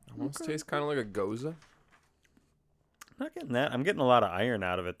 Almost tastes kind of like a Goza. Not getting that. I'm getting a lot of iron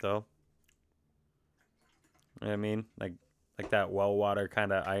out of it though. You know what I mean? Like that well water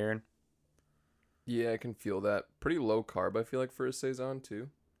kind of iron. Yeah, I can feel that. Pretty low carb, I feel like, for a Saison, too.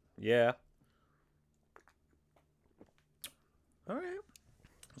 Yeah. All right.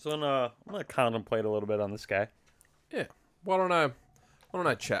 So I'm gonna contemplate a little bit on this guy. Yeah. Why don't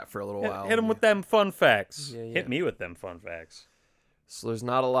I chat for a little while? Hit him with them fun facts. Yeah. Hit me with them fun facts. So there's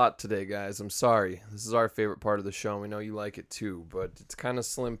not a lot today, guys. I'm sorry. This is our favorite part of the show, and we know you like it too, but it's kind of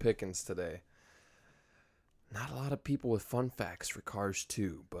slim pickings today. Not a lot of people with fun facts for Cars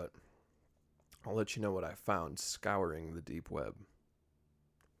 2, but I'll let you know what I found scouring the deep web.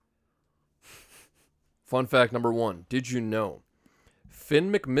 Fun fact number 1. Did you know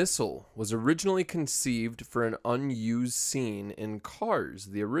Finn McMissile was originally conceived for an unused scene in Cars,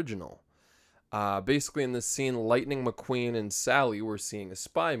 the original? Basically, in this scene, Lightning McQueen and Sally were seeing a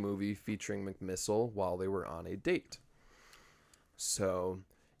spy movie featuring McMissile while they were on a date. So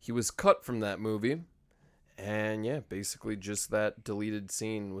he was cut from that movie. And yeah, basically just that deleted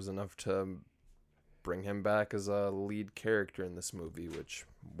scene was enough to bring him back as a lead character in this movie, which,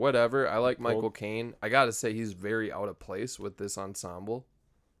 whatever. I like Michael Caine. I gotta say, he's very out of place with this ensemble.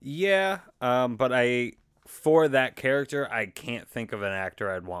 Yeah, but for that character, I can't think of an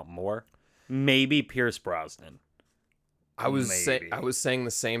actor I'd want more. Maybe Pierce Brosnan. I was saying the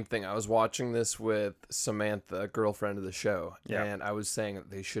same thing. I was watching this with Samantha, girlfriend of the show, and I was saying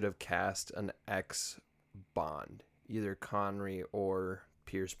that they should have cast an ex-Bond, either Connery or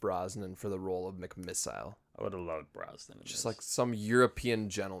Pierce Brosnan, for the role of McMissile. I would have loved Brosnan. Just like some European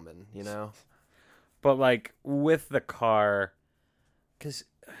gentleman, you know? But like with the car, because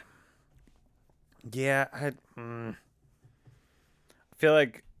I feel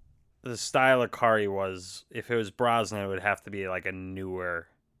like the style of car he was, if it was Brosnan, it would have to be like a newer,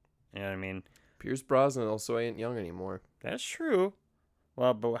 you know what I mean? Pierce Brosnan also ain't young anymore. That's true.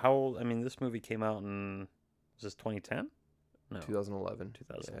 Well, but how old? I mean, this movie came out in, was this 2010? No. 2011.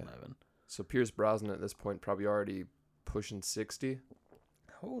 2011. Yeah. So Pierce Brosnan at this point probably already pushing 60.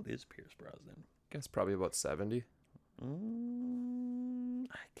 How old is Pierce Brosnan? Guess probably about 70. I don't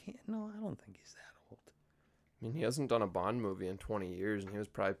think he's that old. I mean, he hasn't done a Bond movie in 20 years, and he was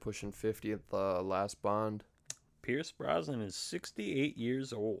probably pushing 50 at the last Bond. Pierce Brosnan is 68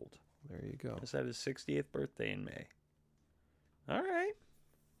 years old. There you go. He's had his 60th birthday in May. All right.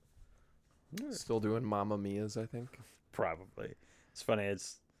 Still doing Mamma Mia's, I think. Probably. It's funny.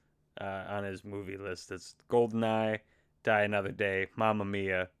 It's on his movie list. It's GoldenEye, Die Another Day, Mamma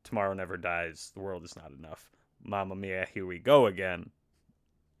Mia, Tomorrow Never Dies, The World Is Not Enough, Mamma Mia, Here We Go Again.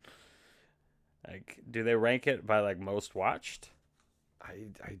 Like, do they rank it by like most watched?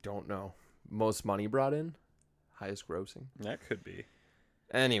 I don't know. Most money brought in? Highest grossing? That could be.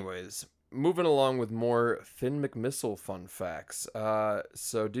 Anyways, moving along with more Finn McMissile fun facts.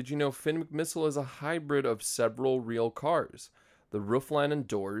 So did you know Finn McMissile is a hybrid of several real cars? The roofline and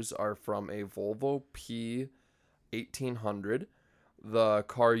doors are from a Volvo P1800, the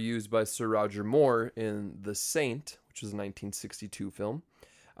car used by Sir Roger Moore in The Saint, which is a 1962 film.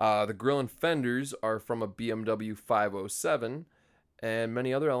 The grille and fenders are from a BMW 507, and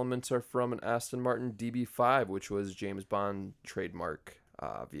many other elements are from an Aston Martin DB5, which was James Bond trademark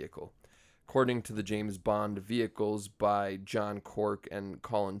vehicle. According to the James Bond vehicles by John Cork and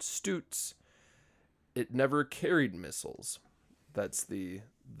Colin Stutz, it never carried missiles. That's the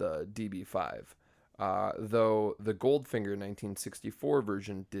DB5. Though the Goldfinger 1964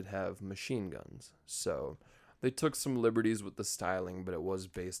 version did have machine guns. So they took some liberties with the styling, but it was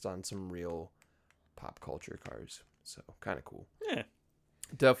based on some real pop culture cars. So kind of cool. Yeah.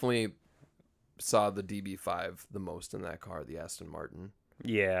 Definitely saw the DB5 the most in that car, the Aston Martin.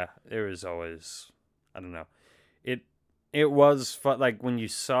 Yeah, there was always, I don't know. It was fun, like when you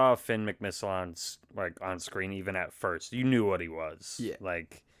saw Finn McMissile on screen, even at first, you knew what he was. Yeah.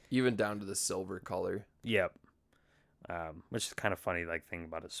 Like, even down to the silver color. Yep. Which is kind of funny, like, thing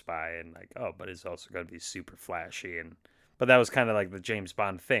about a spy, and like, oh, but it's also going to be super flashy, but that was kind of like the James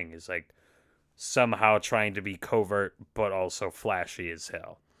Bond thing, is like somehow trying to be covert but also flashy as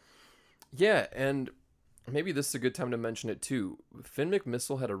hell. Yeah, and maybe this is a good time to mention it too. Finn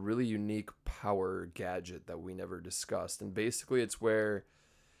McMissile had a really unique power gadget that we never discussed, and basically it's where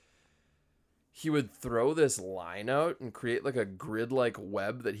he would throw this line out and create like a grid-like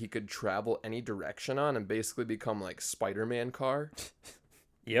web that he could travel any direction on and basically become like Spider-Man car.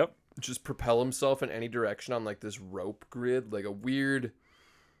 Yep. Just propel himself in any direction on like this rope grid, like a weird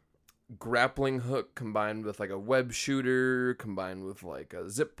grappling hook combined with like a web shooter combined with like a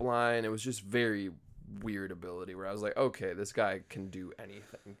zip line. It was just very weird ability where I was like, okay, this guy can do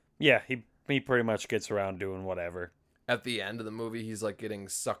anything. Yeah, he pretty much gets around doing whatever. At the end of the movie, he's like getting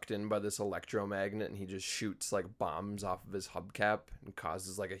sucked in by this electromagnet and he just shoots like bombs off of his hubcap and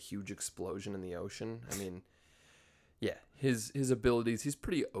causes like a huge explosion in the ocean. I mean, yeah, his abilities, he's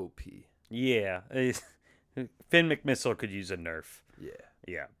pretty OP. Yeah. Finn McMissile could use a nerf. Yeah.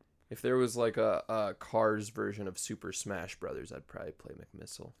 Yeah. If there was like a Cars version of Super Smash Brothers, I'd probably play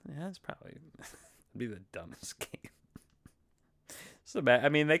McMissile. Yeah, that's probably be the dumbest game. So bad. I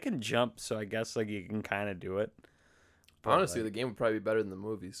mean, they can jump, so I guess like you can kind of do it. But, honestly, like, the game would probably be better than the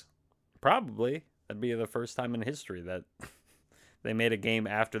movies. Probably. That'd be the first time in history that they made a game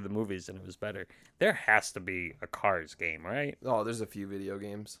after the movies and it was better. There has to be a Cars game, right? Oh, there's a few video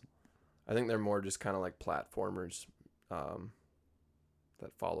games. I think they're more just kind of like platformers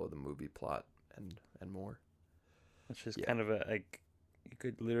that follow the movie plot and more. It's just Yeah. kind of like you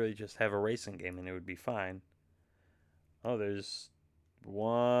could literally just have a racing game and it would be fine. Oh, there's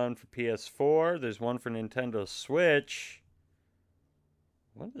one for PS4. There's one for Nintendo Switch.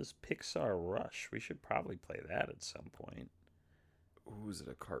 What is Pixar Rush? We should probably play that at some point. Ooh, is it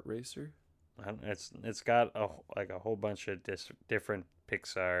a kart racer? It's got a whole bunch of different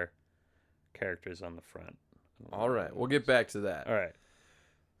Pixar characters on the front. All right, we'll get back to that. All right.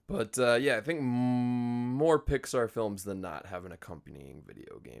 But yeah, I think more Pixar films than not have an accompanying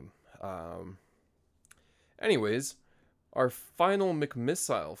video game. Anyways, our final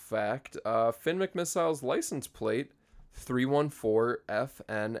McMissile fact, Finn McMissile's license plate,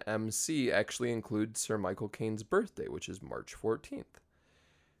 314FNMC, actually includes Sir Michael Caine's birthday, which is March 14th.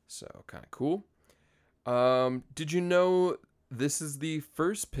 So, kind of cool. Did you know this is the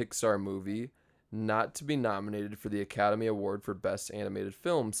first Pixar movie not to be nominated for the Academy Award for Best Animated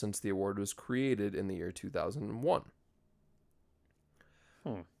Film since the award was created in the year 2001?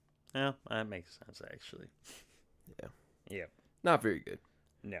 Yeah, that makes sense, actually. Yeah. Yeah. Not very good.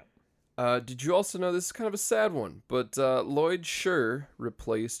 No. Did you also know this is kind of a sad one, but Lloyd Sher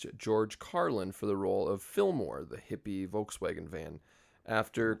replaced George Carlin for the role of Fillmore, the hippie Volkswagen van,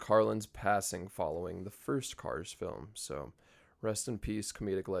 after Carlin's passing following the first Cars film. So, rest in peace,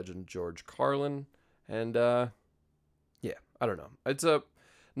 comedic legend George Carlin. And yeah, I don't know. It's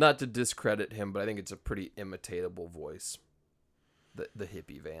not to discredit him, but I think it's a pretty imitatable voice. The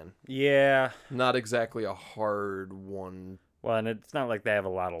hippie van. Yeah. Not exactly a hard one. Well, and it's not like they have a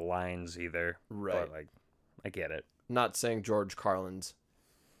lot of lines either. Right. But, like, I get it. Not saying George Carlin's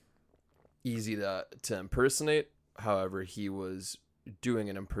easy to impersonate. However, he was doing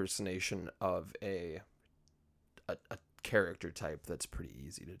an impersonation of a character type that's pretty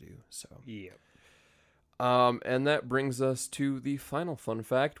easy to do. So Yeah. and that brings us to the final fun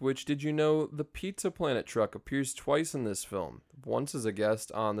fact, which, did you know the Pizza Planet truck appears twice in this film? Once as a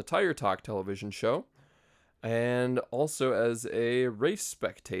guest on the Tire Talk television show, and also as a race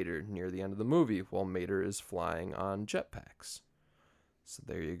spectator near the end of the movie while Mater is flying on jetpacks. So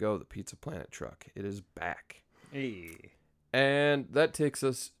there you go, the Pizza Planet truck. It is back. Hey. And that takes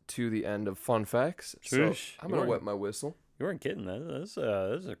us to the end of fun facts. So Sheesh. I'm going to wet my whistle. You weren't kidding. This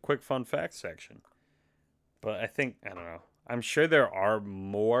is a quick fun fact section. But I don't know. I'm sure there are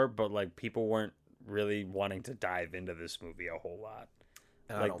more, but like people weren't really wanting to dive into this movie a whole lot.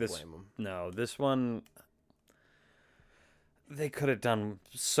 And Like I don't this- blame them. No, this one, they could have done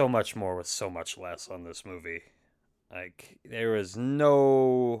so much more with so much less on this movie. Like, there was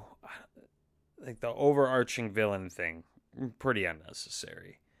no, like, the overarching villain thing, pretty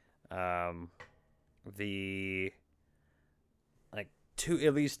unnecessary. The, like,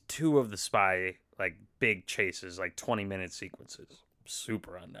 at least two of the spy, like, big chases, like 20-minute sequences,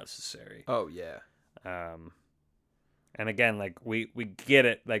 super unnecessary. Oh, yeah. And again, like we get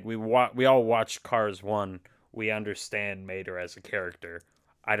it. Like we all watched Cars 1. We understand Mater as a character.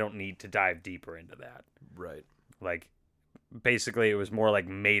 I don't need to dive deeper into that. Right. Like basically it was more like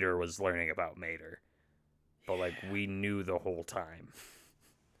Mater was learning about Mater. But like we knew the whole time.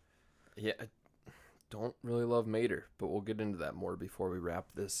 Yeah, I don't really love Mater, but we'll get into that more before we wrap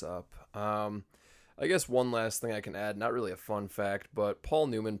this up. I guess one last thing I can add, not really a fun fact, but Paul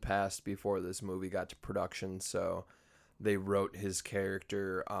Newman passed before this movie got to production, so they wrote his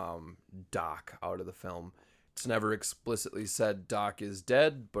character, Doc, out of the film. It's never explicitly said Doc is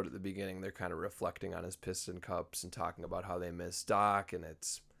dead, but at the beginning they're kind of reflecting on his piston cups and talking about how they miss Doc, and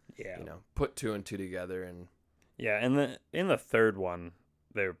it's, Yeah. put two and two together, and Yeah, and in the third one,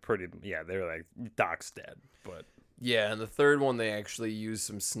 they were like Doc's dead, but yeah, and the third one, they actually use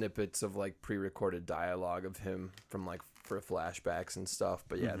some snippets of, like, pre-recorded dialogue of him from, like, for flashbacks and stuff.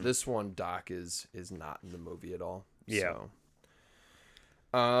 But, yeah, this one, Doc is not in the movie at all. Yeah.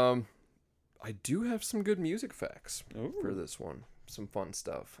 So, I do have some good music facts for Ooh. this one. Some fun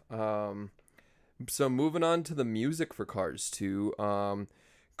stuff. So, moving on to the music for Cars 2.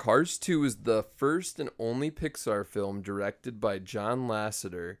 Cars 2 is the first and only Pixar film directed by John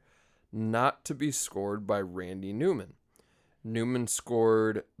Lasseter not to be scored by Randy Newman. Newman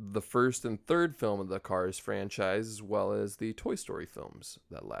scored the first and third film of the Cars franchise, as well as the Toy Story films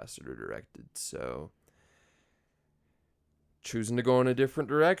that Lasseter directed. So, choosing to go in a different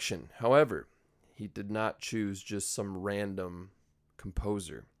direction. However, he did not choose just some random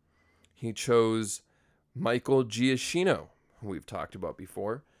composer. He chose Michael Giacchino, who we've talked about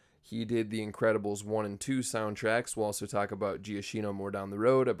before, He did the Incredibles 1 and 2 soundtracks. We'll also talk about Giacchino more down the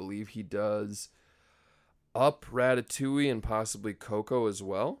road. I believe he does Up, Ratatouille, and possibly Coco as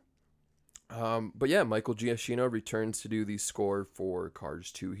well. But yeah, Michael Giacchino returns to do the score for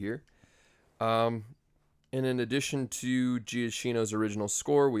Cars 2 here. And in addition to Giacchino's original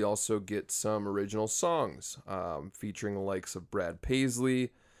score, we also get some original songs featuring the likes of Brad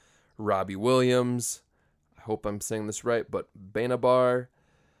Paisley, Robbie Williams, I hope I'm saying this right, but Benabar,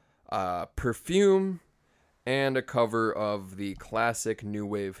 Perfume, and a cover of the classic new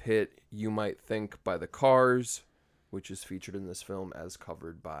wave hit You Might Think by the Cars, which is featured in this film as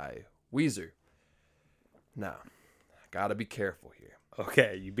covered by Weezer. Now, gotta be careful here.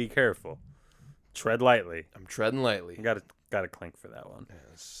 Okay, you be careful. Tread lightly. I'm treading lightly. You gotta clink for that one.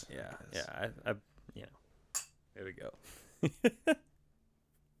 Yes. Yeah, Yes. yeah. I there we go.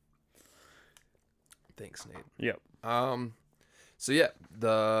 Thanks, Nate. Yep. So yeah,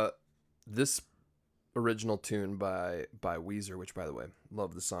 this original tune by Weezer, which by the way,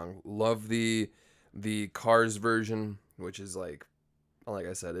 love the song, love the Cars version, which is like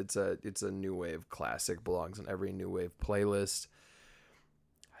I said, it's a new wave classic, belongs in every new wave playlist.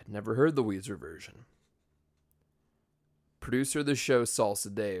 I'd never heard the Weezer version. Producer of the show,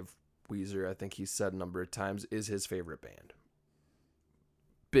 Salsa Dave, Weezer, I think he said a number of times, is his favorite band.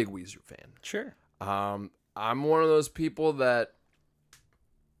 Big Weezer fan. Sure. I'm one of those people that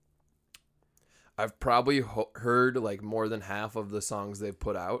I've probably heard like more than half of the songs they've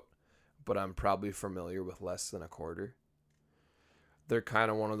put out, but I'm probably familiar with less than a quarter. They're kind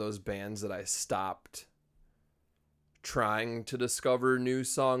of one of those bands that I stopped trying to discover new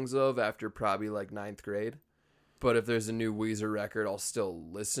songs of after probably like 9th grade. But if there's a new Weezer record, I'll still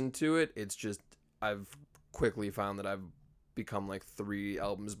listen to it. It's just I've quickly found that I've become like 3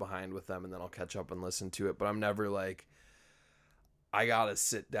 albums behind with them, and then I'll catch up and listen to it. But I'm never like, I gotta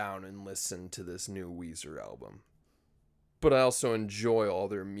sit down and listen to this new Weezer album. But I also enjoy all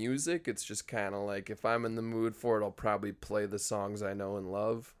their music. It's just kind of like, if I'm in the mood for it, I'll probably play the songs I know and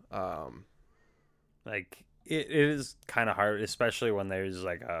love. Like it is kind of hard, especially when there's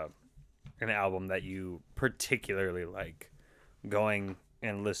like an album that you particularly like, going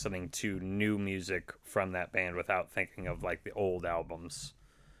and listening to new music from that band without thinking of like the old albums.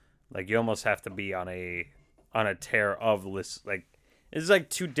 Like you almost have to be on a tear of like it's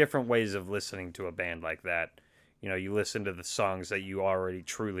like 2 different ways of listening to a band like that. You know, you listen to the songs that you already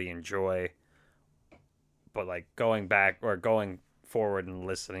truly enjoy, but like going back or going forward and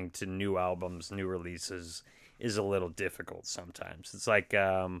listening to new albums, new releases is a little difficult sometimes. It's like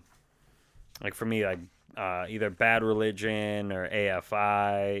for me, like either Bad Religion or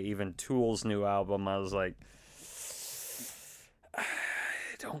AFI, even Tool's new album, I was like, I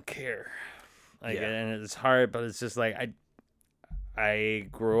don't care. Like, Yeah. And it's hard, but it's just like I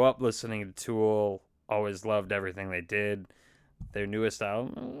grew up listening to Tool, always loved everything they did. Their newest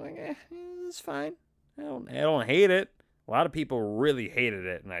album, I was like, it's fine. I don't hate it. A lot of people really hated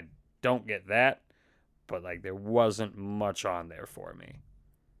it, and I don't get that. But like, there wasn't much on there for me.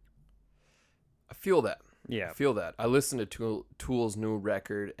 I feel that. Yeah. I feel that. I listened to Tool's new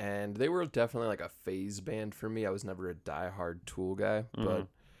record, and they were definitely like a phase band for me. I was never a diehard Tool guy, but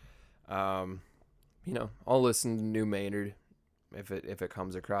you know, I'll listen to new Maynard if it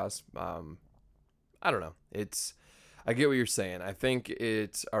comes across. I don't know. I get what you're saying. I think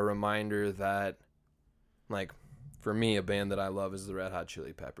it's a reminder that, like, for me, a band that I love is the Red Hot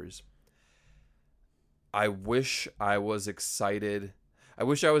Chili Peppers. I wish I was excited. I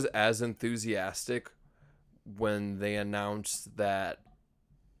wish I was as enthusiastic when they announced that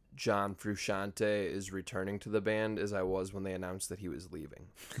John Frusciante is returning to the band as I was when they announced that he was leaving.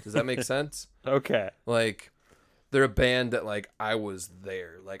 Does that make sense? Okay. Like, they're a band that, like, I was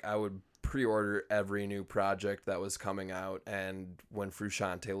there. Like, I would pre-order every new project that was coming out, and when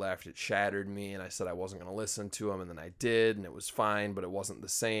Frusciante left, it shattered me, and I said I wasn't going to listen to him, and then I did, and it was fine, but it wasn't the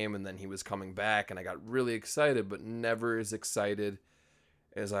same, and then he was coming back, and I got really excited, but never as excited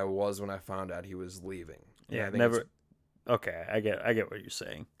as I was when I found out he was leaving. And Yeah, I think never. Okay, I get what you're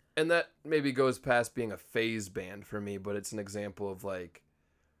saying. and that maybe goes past being a phase band for me, but it's an example of, like,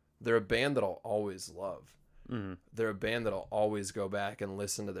 they're a band that I'll always love. Mm-hmm. They're a band that I'll always go back and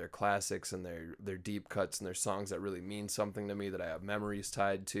listen to their classics and their deep cuts and their songs that really mean something to me, that I have memories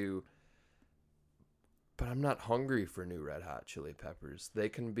tied to. But I'm not hungry for new Red Hot Chili Peppers. They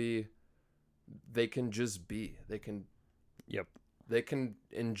can just be. Yep. They can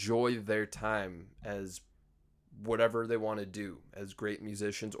enjoy their time as whatever they want to do, as great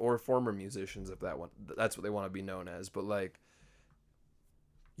musicians or former musicians, if that's what they want to be known as. But, like,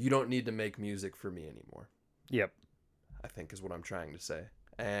 you don't need to make music for me anymore, Yep. I think is what I'm trying to say.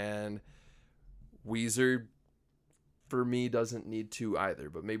 And Weezer, for me, doesn't need to either.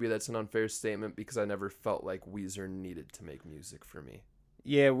 But maybe that's an unfair statement because I never felt like Weezer needed to make music for me.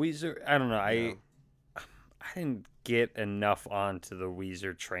 Yeah, Weezer. I don't know. Yeah. I didn't get enough onto the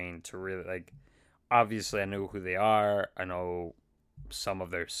Weezer train to really like. Obviously, I know who they are. I know some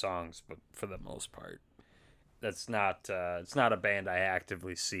of their songs, but for the most part, that's not. It's not a band I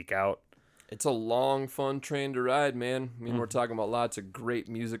actively seek out. It's a long, fun train to ride, man. I mean, we're talking about lots of great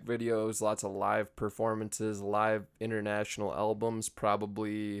music videos, lots of live performances, live international albums,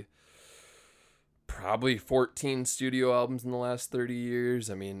 probably 14 studio albums in the last 30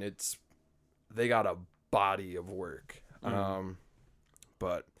 years. I mean, they got a body of work.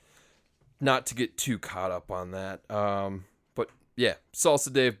 But not to get too caught up on that. But yeah,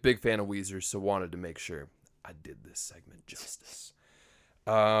 Salsa Dave, big fan of Weezer, so wanted to make sure I did this segment justice.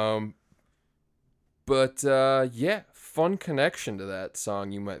 But yeah, fun connection to that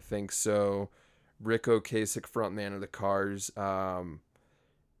song, you might think. So Rick Ocasek, frontman of the Cars,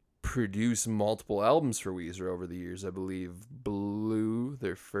 produced multiple albums for Weezer over the years. I believe Blue,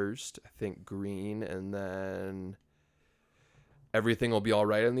 their first, I think Green, and then Everything Will Be All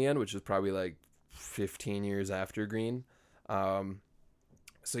Right in the end, which is probably like 15 years after Green.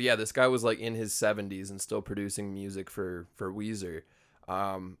 So yeah, this guy was like in his 70s and still producing music for Weezer.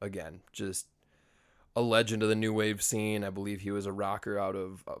 Again, just a legend of the new wave scene. I believe he was a rocker out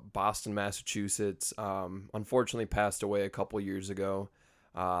of Boston, Massachusetts. Unfortunately passed away a couple years ago.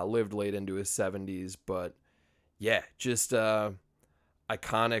 Lived late into his 70s, but yeah, just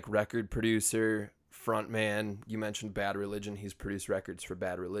iconic record producer, frontman. You mentioned Bad Religion. He's produced records for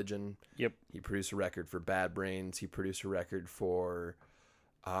Bad Religion. Yep. He produced a record for Bad Brains. He produced a record for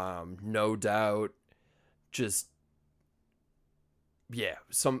No Doubt. Just yeah,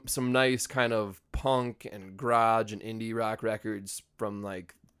 some nice kind of punk and garage and indie rock records from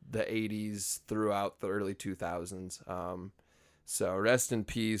like the 80s throughout the early 2000s. So rest in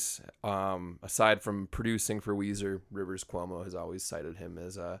peace. Aside from producing for Weezer, Rivers Cuomo has always cited him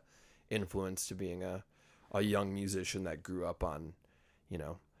as a influence to being a young musician that grew up on,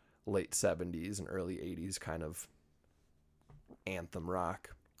 late 70s and early 80s kind of anthem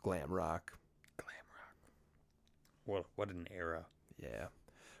rock, glam rock. What an era. Yeah.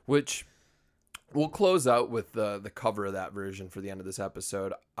 Which we'll close out with the cover of that version for the end of this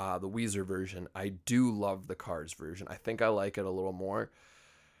episode, the Weezer version. I do love the Cars version. I think I like it a little more.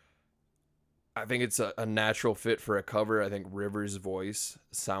 I think it's a natural fit for a cover. I think Rivers' voice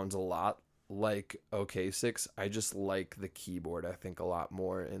sounds a lot like Ocasek's. I just like the keyboard, I think, a lot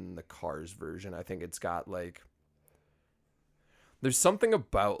more in the Cars version. I think it's got like... There's something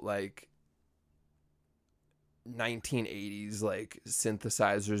about like 1980s like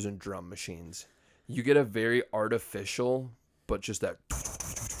synthesizers and drum machines. You get a very artificial, but just that...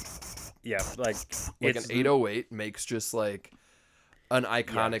 Yeah, like an 808 makes just like an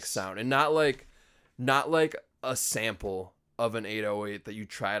iconic sound, and not like a sample of an 808 that you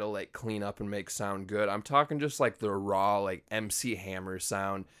try to like clean up and make sound good. I'm talking just like the raw like MC Hammer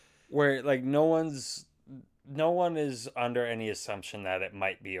sound, where like no one is under any assumption that it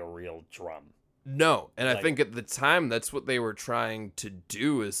might be a real drum. No, and I think at the time that's what they were trying to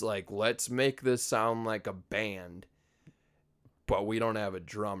do, is like, let's make this sound like a band, but we don't have a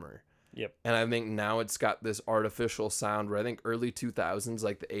drummer. Yep. And I think now it's got this artificial sound where I think early 2000s,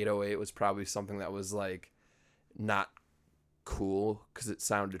 like the 808 was probably something that was like not cool because it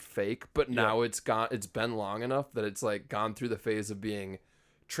sounded fake, but now it's been long enough that it's like gone through the phase of being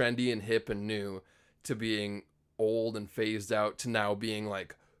trendy and hip and new to being old and phased out to now being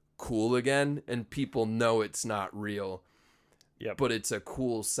like cool again, and people know it's not real. Yep. But it's a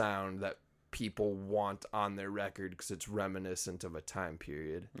cool sound that people want on their record because it's reminiscent of a time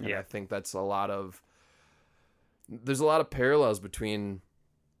period. And I think that's there's a lot of parallels between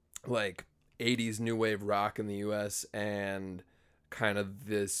like 80s new wave rock in the US and kind of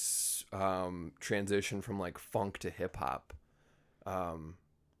this transition from like funk to hip hop,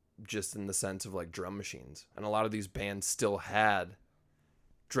 just in the sense of like drum machines. And a lot of these bands still had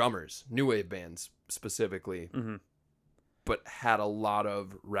drummers, new wave bands specifically, but had a lot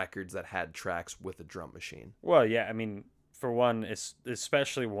of records that had tracks with a drum machine. Well, yeah, I mean, for one,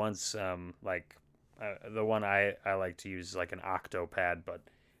 especially once the one I like to use is like an Octopad, but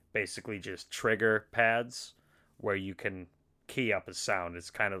basically just trigger pads where you can key up a sound.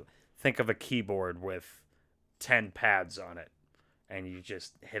 It's kind of, think of a keyboard with 10 pads on it, and you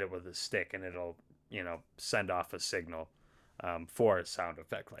just hit it with a stick and it'll, send off a signal for a sound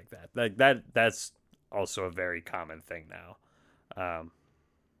effect like that. That's also a very common thing now. I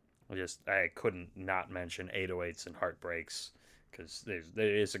couldn't not mention 808s and Heartbreaks because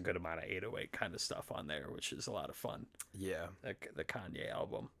there is a good amount of 808 kind of stuff on there, which is a lot of fun. Yeah. The Kanye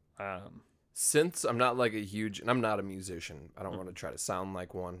album. Since I'm not like a huge, and I'm not a musician, I don't want to try to sound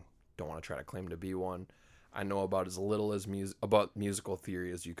like one. Don't want to try to claim to be one. I know about as little as about musical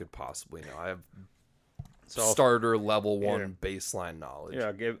theory as you could possibly know. I have starter level 1 baseline knowledge.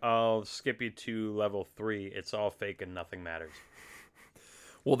 Yeah, I'll skip you to level 3. It's all fake and nothing matters.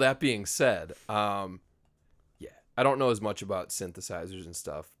 Well, that being said, yeah, I don't know as much about synthesizers and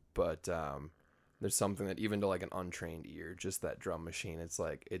stuff, but there's something that even to like an untrained ear, just that drum machine, it's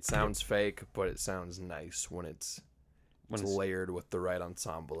like it sounds fake, but it sounds nice when it's layered with the right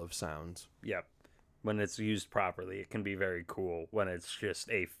ensemble of sounds. Yep. When it's used properly, it can be very cool. When it's just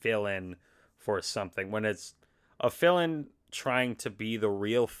a fill-in for something, when it's a fill-in trying to be the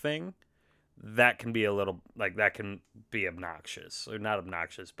real thing, that can be a little, like, that can be obnoxious. Or not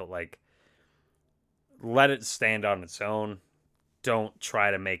obnoxious, but, like, let it stand on its own. Don't try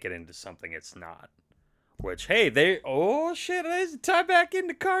to make it into something it's not. Which, hey, oh, shit, I tie back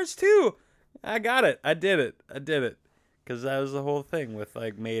into Cars 2. I got it. I did it. Because that was the whole thing with,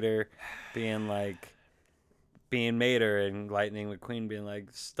 like, Mater being Mater and Lightning McQueen being like,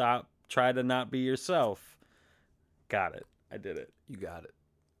 stop, try to not be yourself. Got it. I did it. You got it.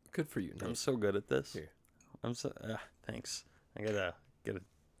 Good for you, Nate. I'm so good at this. Here. Thanks. I gotta get a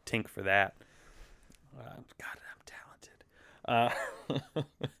tink for that. God, I'm talented.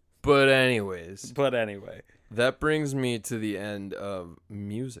 But anyways. That brings me to the end of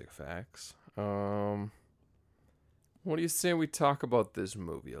music facts. What do you say we talk about this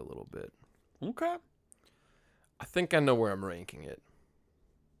movie a little bit? Okay. I think I know where I'm ranking it.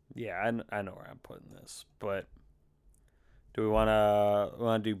 Yeah, I know where I'm putting this, but do we want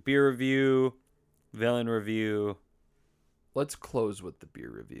to do beer review, villain review? Let's close with the beer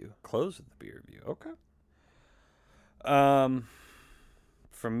review. Close with the beer review. Okay.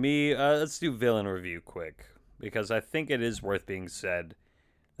 For me, let's do villain review quick, because I think it is worth being said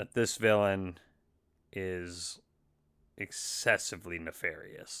that this villain is excessively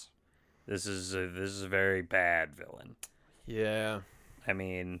nefarious. This is a very bad villain. Yeah. I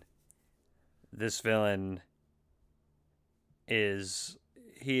mean, this villain is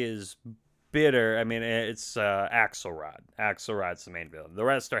bitter. I mean, it's Axelrod. Axelrod's the main villain. The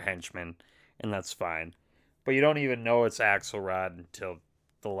rest are henchmen, and that's fine. But you don't even know it's Axelrod until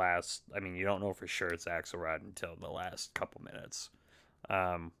the last. I mean, you don't know for sure it's Axelrod until the last couple minutes.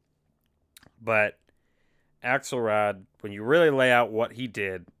 But Axelrod, when you really lay out what he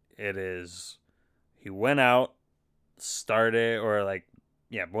did, it is he went out,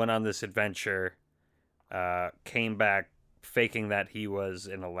 went on this adventure, came back faking that he was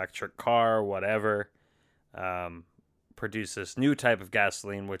an electric car, whatever, produced this new type of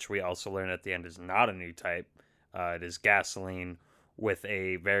gasoline, which we also learn at the end is not a new type. It is gasoline with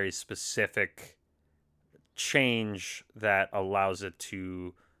a very specific change that allows it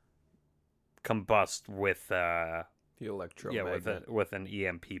to combust with the electromagnet. with an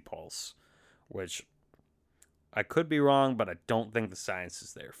EMP pulse, which I could be wrong, but I don't think the science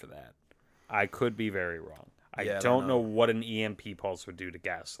is there for that. I could be very wrong. I don't know what an EMP pulse would do to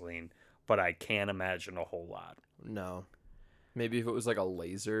gasoline, but I can't imagine a whole lot. No. Maybe if it was like a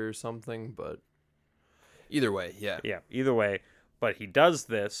laser or something, but either way, yeah. Yeah, either way. But he does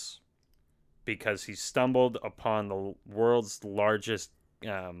this because he stumbled upon the world's largest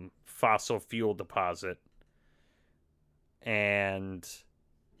fossil fuel deposit and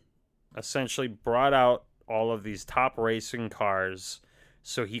essentially brought out all of these top racing cars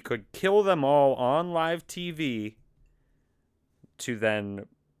so he could kill them all on live TV to then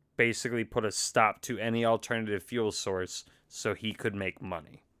basically put a stop to any alternative fuel source so he could make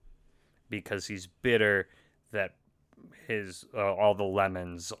money, because he's bitter that his all the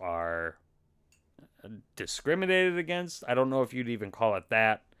lemons are discriminated against. I don't know if you'd even call it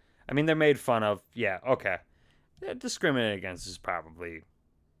that. I mean, they're made fun of. Yeah, okay. Yeah, discriminated against is probably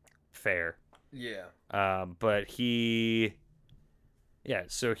fair. Yeah. But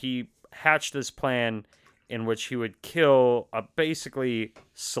so he hatched this plan in which he would kill basically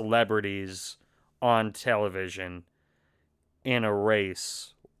celebrities on television in a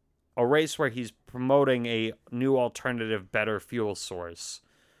race where he's promoting a new alternative, better fuel source.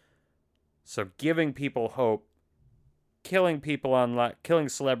 So giving people hope, killing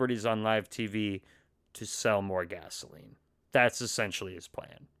celebrities on live TV to sell more gasoline. That's essentially his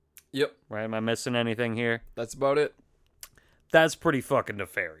plan. Yep. Right? Am I missing anything here? That's about it. That's pretty fucking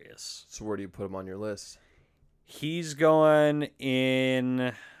nefarious. So where do you put him on your list? He's going in...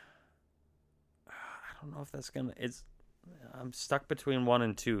 I don't know if that's going to... I'm stuck between 1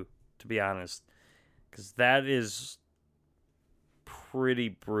 and 2, to be honest. Because that is pretty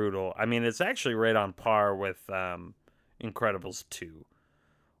brutal. I mean, it's actually right on par with Incredibles 2,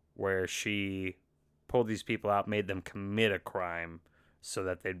 where she pulled these people out, made them commit a crime so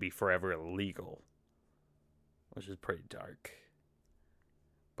that they'd be forever illegal, which is pretty dark.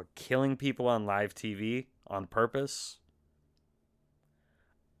 But killing people on live TV on purpose,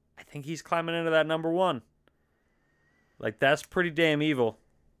 I think he's climbing into that number one. Like, that's pretty damn evil.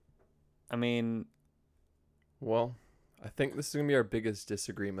 I mean... Well, I think this is going to be our biggest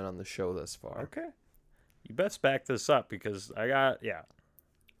disagreement on the show thus far. Okay. You best back this up because yeah.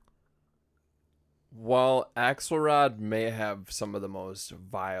 While Axelrod may have some of the most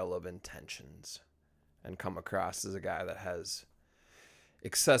vile of intentions and come across as a guy that has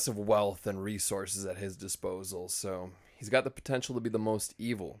excessive wealth and resources at his disposal, so he's got the potential to be the most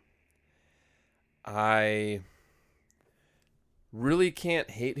evil. I really can't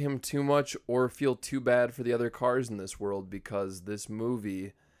hate him too much or feel too bad for the other cars in this world, because this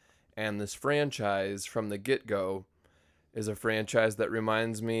movie and this franchise from the get-go is a franchise that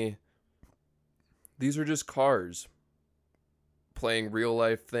reminds me these are just cars playing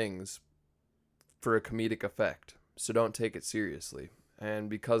real-life things for a comedic effect, so don't take it seriously. And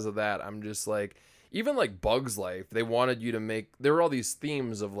because of that, I'm just like, even like Bug's Life, they wanted you to make, there were all these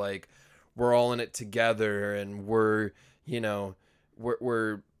themes of like, we're all in it together and we're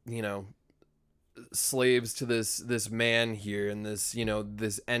slaves to this man here and this,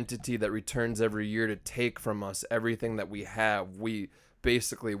 this entity that returns every year to take from us everything that we have. We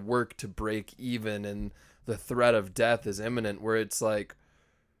basically work to break even and the threat of death is imminent, where it's like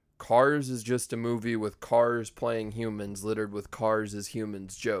Cars is just a movie with cars playing humans littered with cars as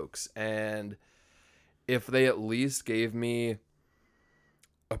humans jokes. And if they at least gave me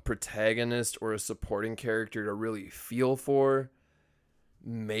a protagonist or a supporting character to really feel for,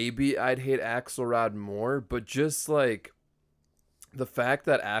 maybe I'd hate Axelrod more. But just like the fact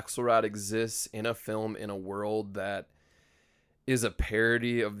that Axelrod exists in a film in a world that is a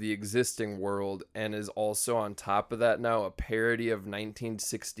parody of the existing world and is also on top of that now a parody of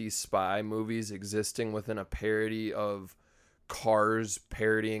 1960s spy movies existing within a parody of Cars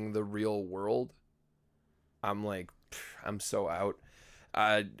parodying the real world, I'm like, I'm so out.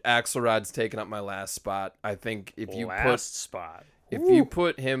 Axelrod's taking up my last spot. I think if you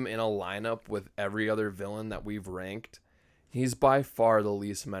put him in a lineup with every other villain that we've ranked, he's by far the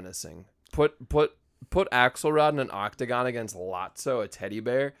least menacing. Put Axelrod in an octagon against Lotso, a teddy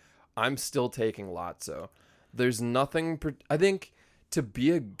bear, I'm still taking Lotso. There's nothing... I think to be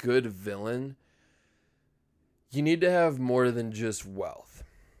a good villain, you need to have more than just wealth.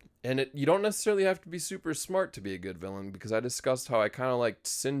 And you don't necessarily have to be super smart to be a good villain, because I discussed how I kind of liked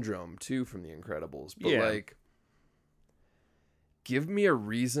Syndrome, too, from The Incredibles. But, like, give me a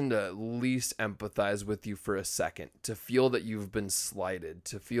reason to at least empathize with you for a second, to feel that you've been slighted,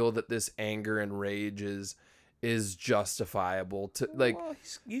 to feel that this anger and rage is justifiable. To like, well,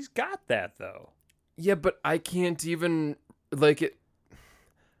 he's got that though. Yeah, but I can't even like it.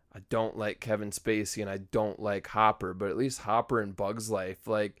 I don't like Kevin Spacey and I don't like Hopper, but at least Hopper in Bug's Life,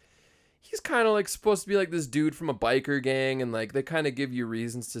 like, he's kind of like supposed to be like this dude from a biker gang, and like they kind of give you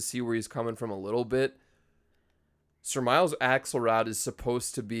reasons to see where he's coming from a little bit. Sir Miles Axelrod is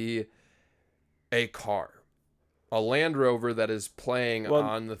supposed to be a car, a Land Rover that is playing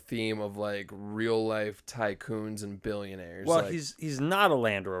on the theme of like real life tycoons and billionaires. Well, like, he's not a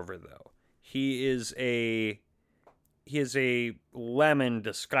Land Rover though. He is a lemon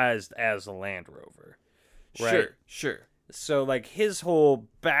disguised as a Land Rover. Right? Sure. So like his whole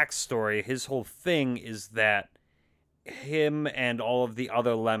backstory, his whole thing is that him and all of the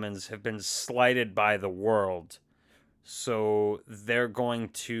other lemons have been slighted by the world. So they're going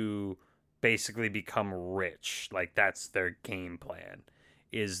to basically become rich. Like, that's their game plan,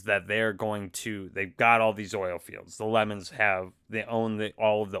 is that they've got all these oil fields. The lemons they own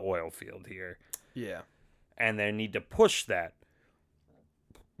all of the oil field here. Yeah. And they need to push that.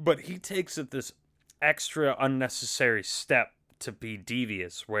 But he takes it this extra unnecessary step to be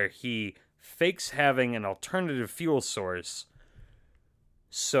devious, where he fakes having an alternative fuel source.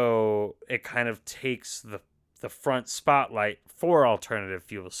 So it kind of takes the front spotlight for alternative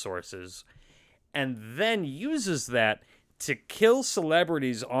fuel sources, and then uses that to kill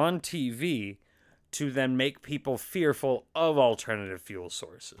celebrities on TV to then make people fearful of alternative fuel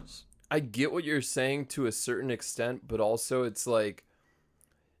sources. I get what you're saying to a certain extent, but also it's like,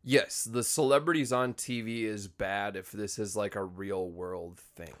 yes, the celebrities on TV is bad if this is like a real world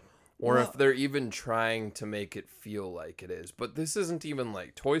thing. Or if they're even trying to make it feel like it is. But this isn't even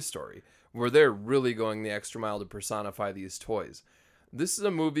like Toy Story, where they're really going the extra mile to personify these toys. This is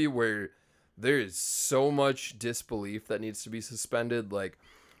a movie where there is so much disbelief that needs to be suspended. Like,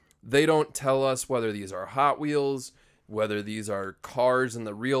 they don't tell us whether these are Hot Wheels, whether these are cars in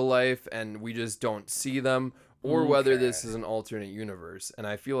the real life, and we just don't see them, or whether this is an alternate universe. And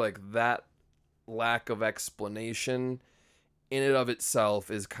I feel like that lack of explanation in and of itself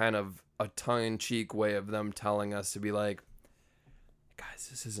is kind of a tongue-in-cheek way of them telling us to be like, guys,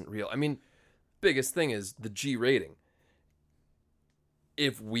 this isn't real. I mean, biggest thing is the G rating.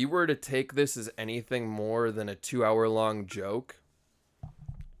 If we were to take this as anything more than a 2-hour-long joke,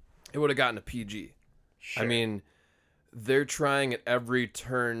 it would have gotten a PG. Sure. I mean, they're trying at every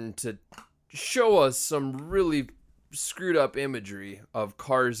turn to show us some really screwed up imagery of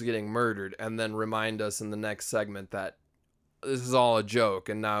cars getting murdered and then remind us in the next segment that this is all a joke,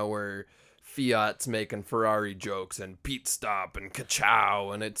 and now we're Fiat's making Ferrari jokes and Pete Stop and Ka-chow,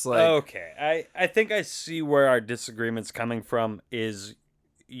 and it's like... Okay, I think I see where our disagreement's coming from. Is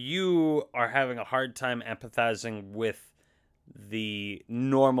you are having a hard time empathizing with the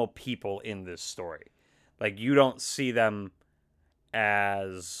normal people in this story. Like, you don't see them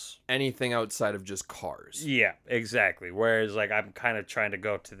as anything outside of just cars. Yeah, exactly. Whereas, like, I'm kind of trying to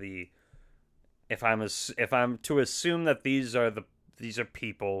go to the... If I'm to assume that these are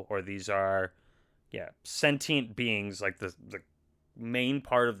people, or these are, sentient beings, like the main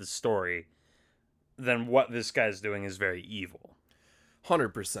part of the story, then what this guy's doing is very evil.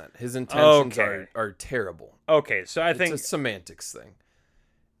 100%. His intentions Okay. are terrible. Okay, so I think it's a semantics thing.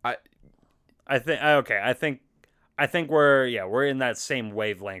 I think we're in that same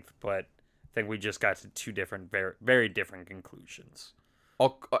wavelength, but I think we just got to two different, very, very different conclusions.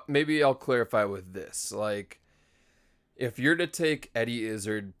 Maybe I'll clarify with this. Like, if you're to take Eddie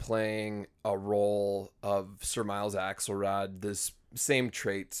Izzard playing a role of Sir Miles Axelrod, this same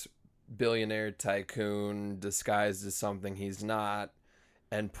traits, billionaire tycoon disguised as something he's not,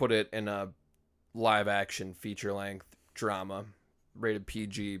 and put it in a live action feature length drama, rated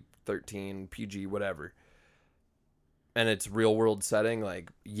PG-13, PG whatever, and it's real world setting,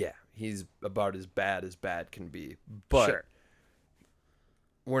 like, yeah, he's about as bad can be. But Sure.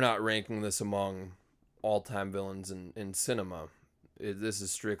 We're not ranking this among all-time villains in cinema. This is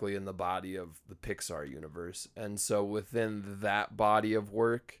strictly in the body of the Pixar universe. And so within that body of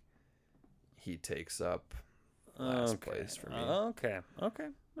work, he takes up last place for me. Okay.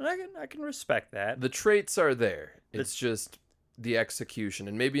 I can respect that. The traits are there. It's just the execution.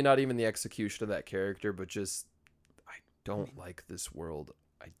 And maybe not even the execution of that character, but just, I don't like this world.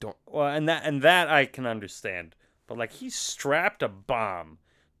 I don't. Well, and that I can understand. But, like, he strapped a bomb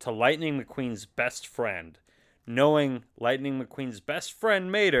to Lightning McQueen's best friend, knowing Lightning McQueen's best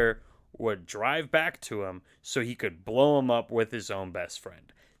friend, Mater, would drive back to him so he could blow him up with his own best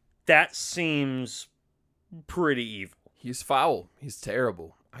friend. That seems pretty evil. He's foul. He's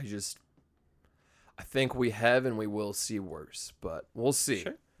terrible. I think we have and we will see worse, but we'll see.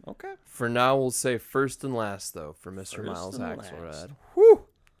 Sure. Okay. For now, we'll say first and last, though, for Mr. First Miles and Axelrod. last.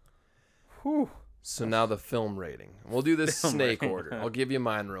 Whew. So now the film rating. We'll do this Film snake rating. order. I'll give you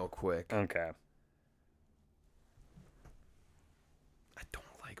mine real quick. Okay. I don't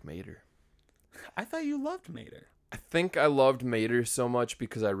like Mater. I thought you loved Mater. I think I loved Mater so much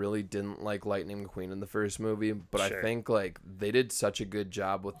because I really didn't like Lightning McQueen in the first movie, but Sure. I think, like, they did such a good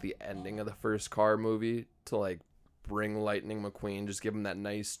job with the ending of the first car movie to, like, bring Lightning McQueen, just give him that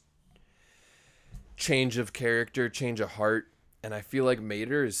nice change of character, change of heart. And I feel like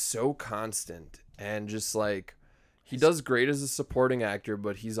Mater is so constant and just, like, he does great as a supporting actor,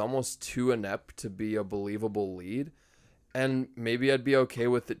 but he's almost too inept to be a believable lead. And maybe I'd be okay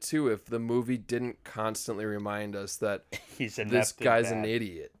with it too if the movie didn't constantly remind us that He's inept this and guy's bad. an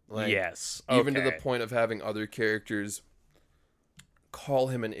idiot. Like, Yes. even to the okay. point of having other characters call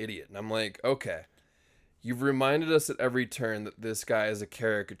him an idiot. And I'm like, okay, you've reminded us at every turn that this guy is a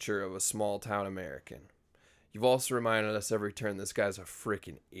caricature of a small town American. You've also reminded us every turn this guy's a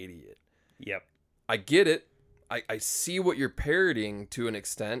freaking idiot. Yep. I get it. I see what you're parodying to an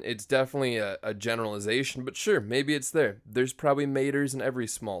extent. It's definitely a generalization, but sure, maybe it's there. There's probably Maters in every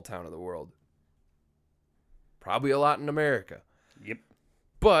small town of the world. Probably a lot in America. Yep.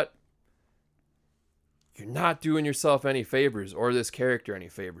 But you're not doing yourself any favors or this character any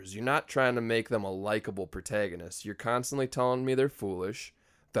favors. You're not trying to make them a likable protagonist. You're constantly telling me they're foolish,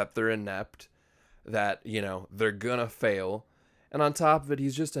 that they're inept, that, you know, they're gonna fail. And on top of it,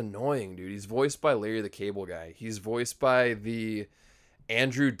 he's just annoying, dude. He's voiced by Larry the Cable Guy. He's voiced by the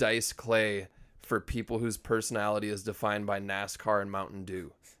Andrew Dice Clay for people whose personality is defined by NASCAR and Mountain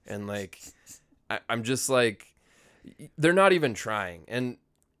Dew. And, like, I'm just like, they're not even trying. And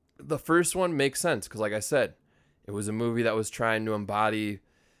the first one makes sense because, like I said, it was a movie that was trying to embody,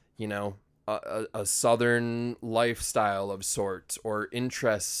 you know, a southern lifestyle of sorts or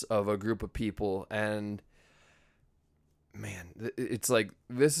interests of a group of people. And man, it's like,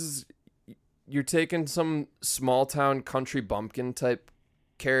 you're taking some small town country bumpkin type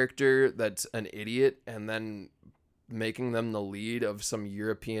character that's an idiot and then making them the lead of some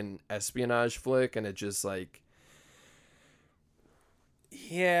European espionage flick, and it just like,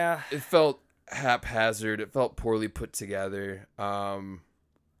 Yeah. it felt haphazard. It felt poorly put together.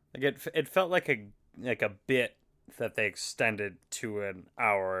 Like it felt like a bit that they extended to an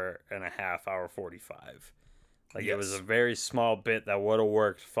hour and a half, hour 45. Like it was Yes. a very small bit that would have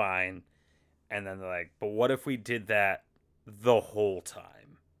worked fine. And then they're like, but what if we did that the whole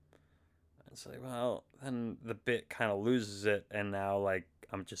time? It's like, well, then the bit kind of loses it, and now like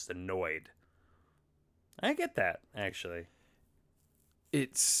I'm just annoyed. I get that, actually.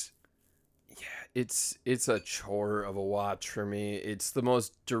 It's a chore of a watch for me. It's the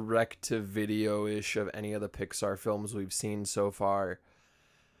most direct to video ish of any of the Pixar films we've seen so far.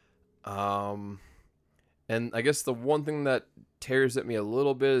 And I guess the one thing that tears at me a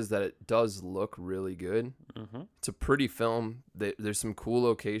little bit is that it does look really good. Mm-hmm. It's a pretty film. There's some cool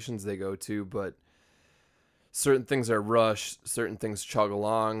locations they go to, but certain things are rushed, certain things chug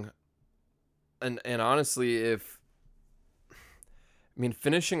along. And honestly,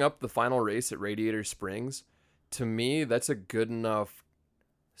 finishing up the final race at Radiator Springs, to me, that's a good enough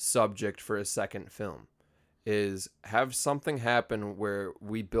subject for a second film. Is have something happen where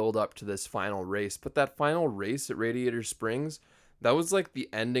we build up to this final race. But that final race at Radiator Springs, that was like the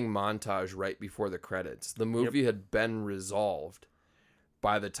ending montage right before the credits. The movie had been resolved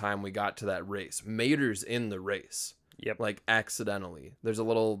by the time we got to that race. Mater's in the race. Yep. Like accidentally. There's a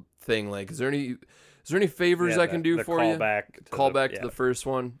little thing like, is there any favors I can do for you? Call back to the first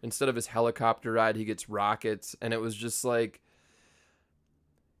one. Instead of his helicopter ride, he gets rockets. And it was just like,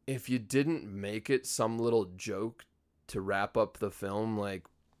 if you didn't make it some little joke to wrap up the film, like,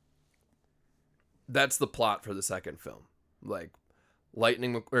 that's the plot for the second film. Like,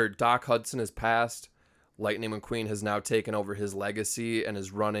 Doc Hudson has passed. Lightning McQueen has now taken over his legacy and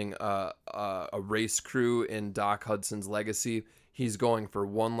is running a race crew in Doc Hudson's legacy. He's going for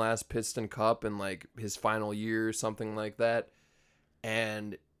one last Piston Cup in like his final year or something like that.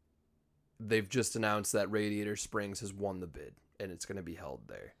 And they've just announced that Radiator Springs has won the bid and it's going to be held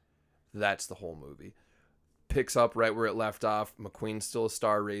there. That's the whole movie. Picks up right where it left off. McQueen's still a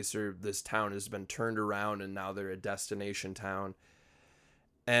star racer. This town has been turned around and now they're a destination town.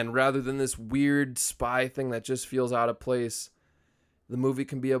 And rather than this weird spy thing that just feels out of place, the movie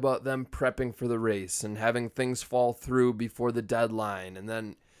can be about them prepping for the race and having things fall through before the deadline. And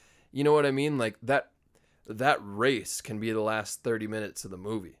then, you know what I mean? Like that race can be the last 30 minutes of the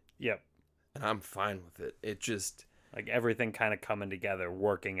movie. Yep. And I'm fine with it. It just, like everything kind of coming together,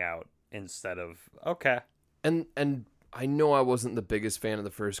 working out instead of, okay. And I know I wasn't the biggest fan of the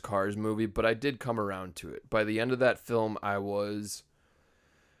first Cars movie, but I did come around to it. By the end of that film,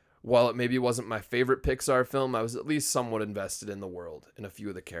 while it maybe wasn't my favorite Pixar film, I was at least somewhat invested in the world and a few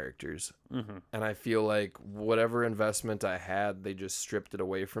of the characters. Mm-hmm. And I feel like whatever investment I had, they just stripped it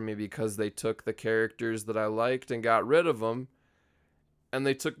away from me because they took the characters that I liked and got rid of them. And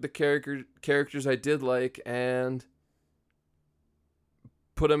they took the characters I did like and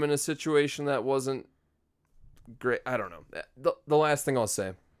put them in a situation that wasn't great. I don't know. The last thing I'll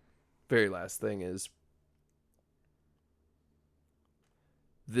say, very last thing is,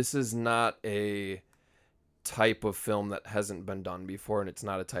 this is not a type of film that hasn't been done before, and it's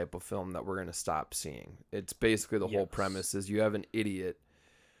not a type of film that we're going to stop seeing. It's basically the whole premise is you have an idiot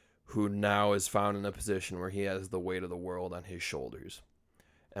who now is found in a position where he has the weight of the world on his shoulders.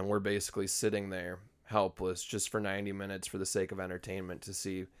 And we're basically sitting there helpless just for 90 minutes for the sake of entertainment to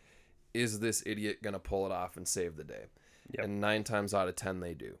see, is this idiot going to pull it off and save the day? Yep. And 9 times out of 10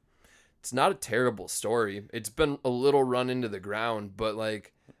 they do. It's not a terrible story. It's been a little run into the ground, but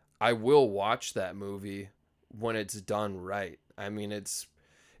like, I will watch that movie when it's done right. I mean, it's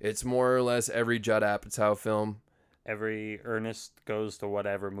more or less every Judd Apatow film. Every Ernest Goes to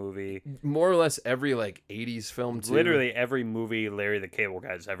Whatever movie. More or less every like 80s film too. Literally every movie Larry the Cable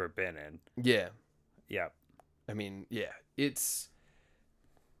Guy's ever been in. Yeah. Yeah. I mean, yeah. It's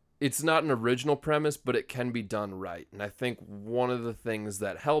not an original premise, but it can be done right. And I think one of the things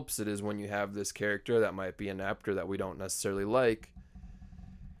that helps it is when you have this character that might be inept or that we don't necessarily like,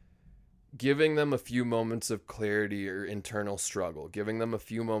 giving them a few moments of clarity or internal struggle, giving them a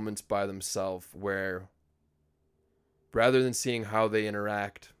few moments by themselves where, rather than seeing how they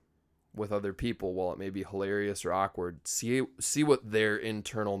interact with other people, while it may be hilarious or awkward, see what their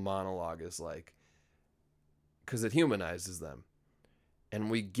internal monologue is like, because it humanizes them. And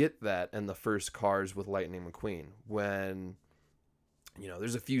we get that in the first Cars with Lightning McQueen when, you know,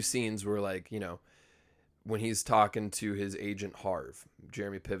 there's a few scenes where, like, you know, when he's talking to his agent Harv,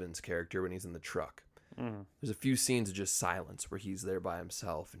 Jeremy Piven's character, when he's in the truck. There's a few scenes of just silence where he's there by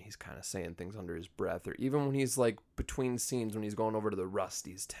himself and he's kind of saying things under his breath, or even when he's like between scenes when he's going over to the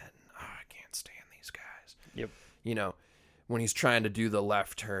Rusty's tent. Oh, I can't stand these guys. Yep. You know, when he's trying to do the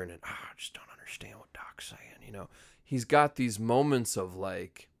left turn and I just don't understand what Doc's saying. You know, he's got these moments of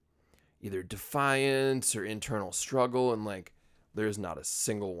like either defiance or internal struggle, and like there's not a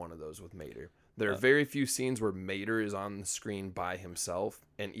single one of those with Mater. There are very few scenes where Mater is on the screen by himself,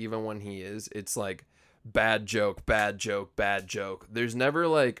 and even when he is, it's like bad joke, bad joke, bad joke. There's never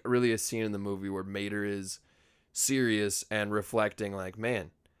like really a scene in the movie where Mater is serious and reflecting like,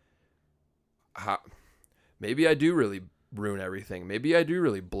 man, maybe I do really ruin everything. Maybe I do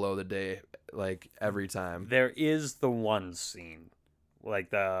really blow the day like every time. There is the one scene,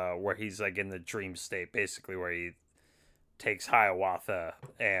 like where he's like in the dream state, basically where he takes Hiawatha,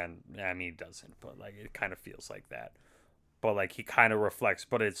 and I mean he doesn't, but like it kind of feels like that. But like he kind of reflects,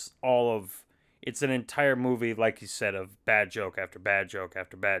 but it's an entire movie, like you said, of bad joke after bad joke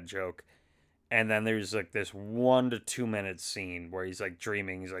after bad joke. And then there's like this 1 to 2 minute scene where he's like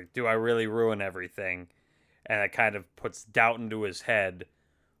dreaming. He's like, do I really ruin everything? And it kind of puts doubt into his head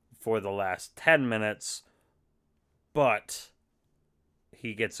for the last 10 minutes. But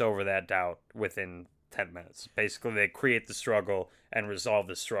he gets over that doubt within 10 minutes. Basically, they create the struggle and resolve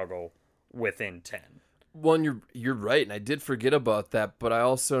the struggle within 10. Well, you're right, and I did forget about that, but I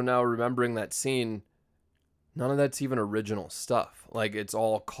also now remembering that scene, none of that's even original stuff. Like, it's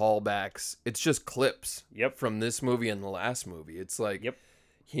all callbacks. It's just clips from this movie and the last movie. It's like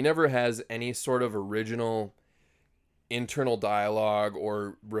he never has any sort of original internal dialogue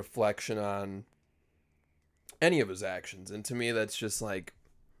or reflection on any of his actions. And to me, that's just like,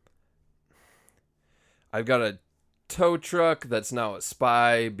 I've got a tow truck that's now a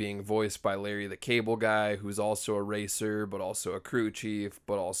spy being voiced by Larry the Cable Guy, who's also a racer, but also a crew chief,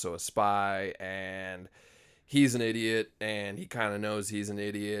 but also a spy, and he's an idiot, and he kind of knows he's an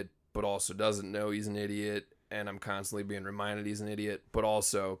idiot, but also doesn't know he's an idiot, and I'm constantly being reminded he's an idiot, but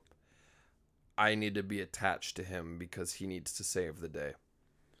also I need to be attached to him because he needs to save the day.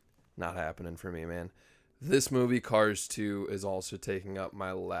 Not happening for me, man. This movie, Cars 2, is also taking up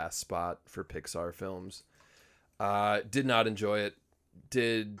my last spot for Pixar films. Did not enjoy it.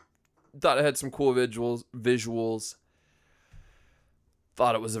 Thought it had some cool visuals.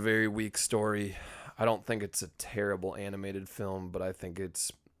 Thought it was a very weak story. I don't think it's a terrible animated film, but I think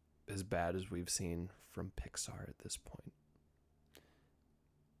it's as bad as we've seen from Pixar at this point.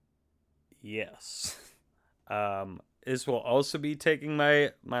 Yes. This will also be taking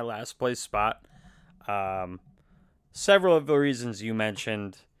my last place spot. Several of the reasons you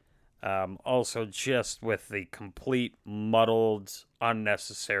mentioned. Also, just with the complete muddled,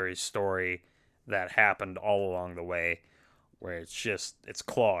 unnecessary story that happened all along the way, where it's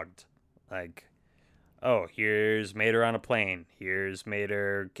clogged. Like, oh, here's Mater on a plane. Here's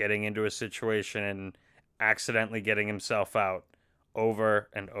Mater getting into a situation and accidentally getting himself out over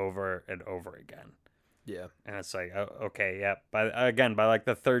and over and over again. Yeah. And it's like, oh, okay, yeah. By like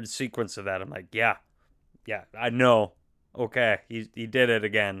the third sequence of that, I'm like, yeah, I know. Okay, he did it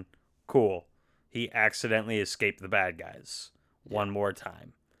again. Cool. He accidentally escaped the bad guys one more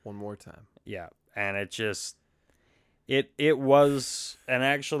time. Yeah. And it was, and I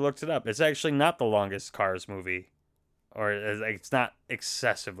actually looked it up. It's actually not the longest Cars movie, or it's not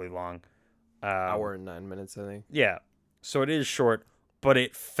excessively long. Hour and 9 minutes, I think. Yeah. So it is short, but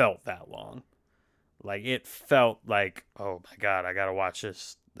it felt that long. Like, it felt like, oh my God, I got to watch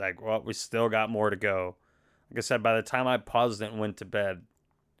this. Like, well, we still got more to go. Like I said, by the time I paused it and went to bed,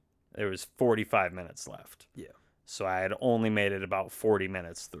 there was 45 minutes left. Yeah. So I had only made it about 40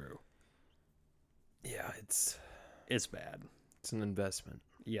 minutes through. Yeah, it's bad. It's an investment.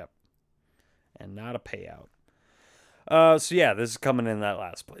 Yep. And not a payout. So yeah, this is coming in that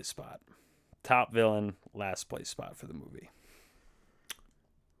last place spot. Top villain, last place spot for the movie.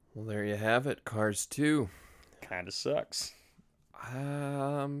 Well, there you have it. Cars 2. Kind of sucks.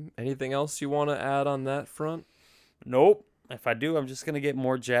 Anything else you want to add on that front? Nope. If I do, I'm just going to get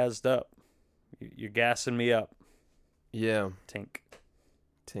more jazzed up. You're gassing me up. Yeah.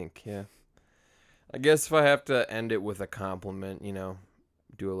 Tink, yeah. I guess if I have to end it with a compliment,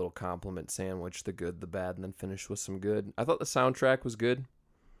 do a little compliment sandwich, the good, the bad, and then finish with some good. I thought the soundtrack was good.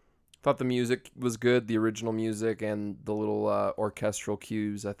 Thought the music was good, the original music and the little orchestral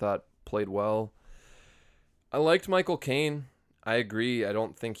cues I thought played well. I liked Michael Caine. I agree. I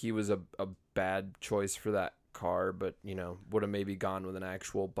don't think he was a bad choice for that car, but, would have maybe gone with an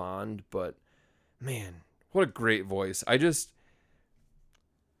actual Bond. But, man, what a great voice.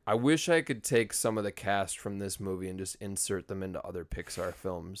 I wish I could take some of the cast from this movie and just insert them into other Pixar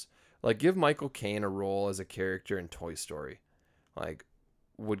films. Like, give Michael Caine a role as a character in Toy Story. Like,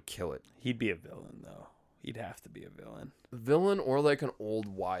 would kill it. He'd be a villain, though. He'd have to be a villain. Villain or like an old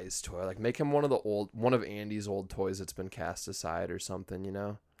wise toy. Like, make him one of Andy's old toys that's been cast aside or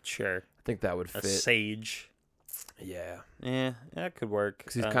something, Sure. I think that would fit. A sage. Yeah. Yeah, that could work.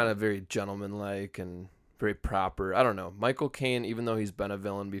 Because he's kind of very gentlemanlike and very proper. I don't know. Michael Caine, even though he's been a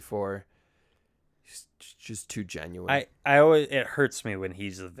villain before, he's just too genuine. I always, it hurts me when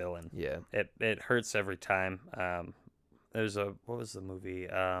he's the villain. Yeah. It hurts every time. What was the movie?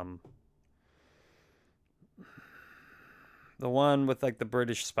 The one with like the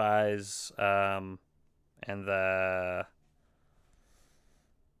British spies, and the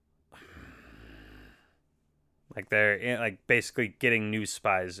like they're like basically getting new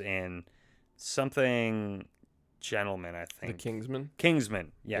spies in something. Gentleman, I think. The Kingsman?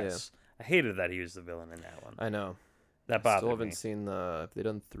 Kingsman, yes. I hated that he was the villain in that one. I know. That bothered Still haven't me. seen have they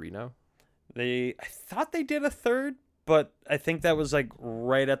done 3 now? I thought they did a third, but I think that was like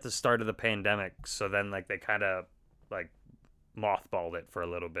right at the start of the pandemic. So then like they kind of like mothballed it for a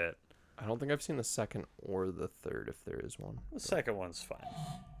little bit. I don't think I've seen the second or the third, if there is one. The second one's fine.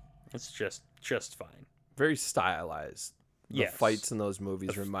 It's just fine. Very stylized. The Yes. fights in those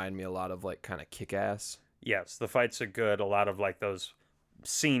movies remind me a lot of like kind of Kick-Ass. Yes, the fights are good. A lot of like those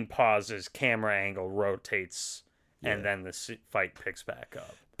scene pauses, camera angle rotates, and then the fight picks back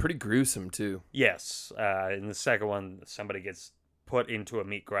up. Pretty gruesome too. Yes, in the second one, somebody gets put into a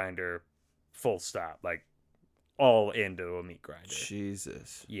meat grinder, full stop, like all into a meat grinder.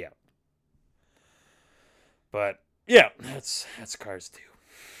 Jesus. Yeah. But yeah, that's Cars 2.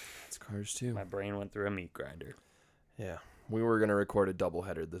 It's Cars 2. My brain went through a meat grinder. Yeah. We were going to record a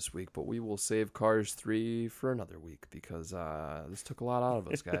doubleheader this week, but we will save Cars 3 for another week because this took a lot out of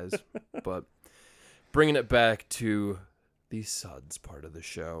us, guys. But bringing it back to the suds part of the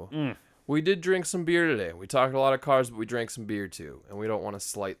show. We did drink some beer today. We talked a lot of cars, but we drank some beer too. And we don't want to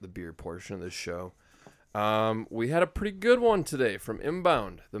slight the beer portion of this show. We had a pretty good one today from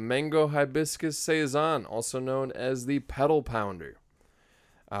Inbound, the Mango Hibiscus Saison, also known as the Pedal Pounder.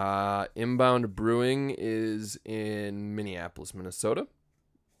 Inbound Brewing is in Minneapolis, Minnesota,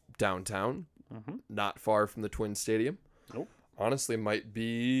 downtown, not far from the Twin Stadium. Nope. Honestly, might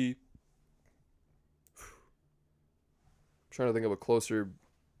be... trying to think of a closer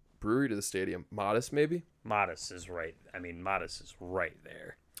brewery to the stadium. Modest, maybe? Modest is right. I mean, Modest is right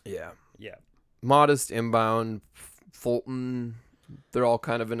there. Yeah. Yeah. Modest, Inbound, Fulton, they're all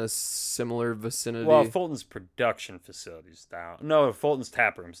kind of in a similar vicinity. Well, Fulton's production facility's down. No, Fulton's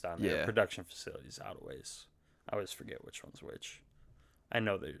tap room's down there. Yeah. Production facility's out of ways. I always forget which one's which. I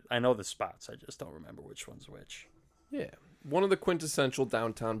know the spots. I just don't remember which one's which. Yeah. One of the quintessential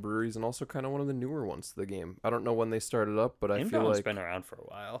downtown breweries and also kind of one of the newer ones to the game. I don't know when they started up, but I feel like been around for a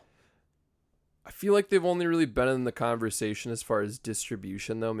while. I feel like they've only really been in the conversation as far as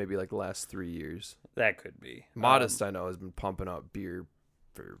distribution, though, maybe like the last 3 years. That could be. Modest, I know, has been pumping out beer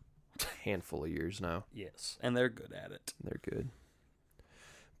for a handful of years now. Yes, and they're good at it. They're good.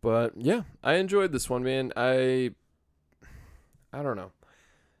 But, yeah, I enjoyed this one, man. I don't know.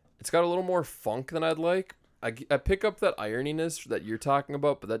 It's got a little more funk than I'd like. I pick up that ironiness that you're talking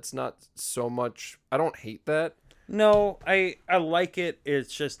about, but that's not so much. I don't hate that. No, I like it.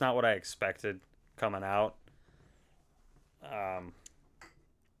 It's just not what I expected coming out. I'm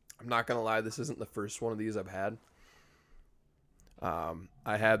not going to lie. This isn't the first one of these I've had.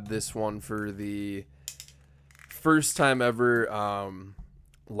 I had this one for the first time ever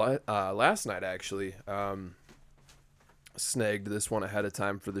last night, actually. Snagged this one ahead of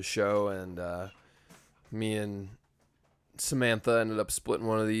time for the show, and me and Samantha ended up splitting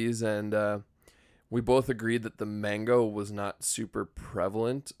one of these, and we both agreed that the mango was not super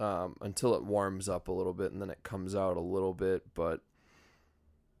prevalent until it warms up a little bit, and then it comes out a little bit, but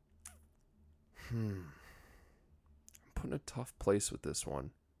I'm put in a tough place with this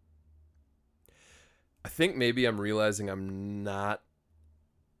one. I think maybe I'm realizing I'm not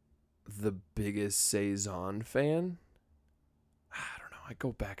the biggest Saison fan. I don't know. I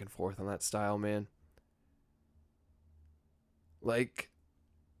go back and forth on that style, man. Like,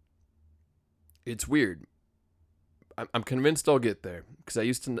 it's weird. I'm convinced I'll get there because I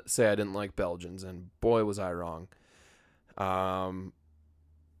used to say I didn't like Belgians, and boy, was I wrong. I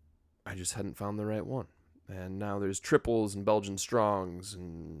just hadn't found the right one. And now there's triples and Belgian strongs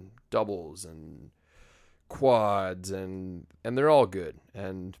and doubles and quads, and they're all good.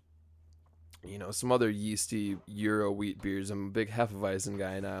 And you know, some other yeasty Euro wheat beers. I'm a big Hefeweizen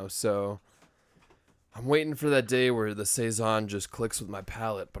guy now, so I'm waiting for that day where the Saison just clicks with my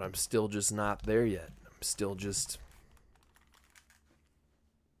palate, but I'm still just not there yet. I'm still just,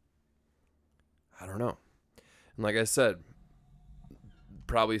 I don't know. And like I said,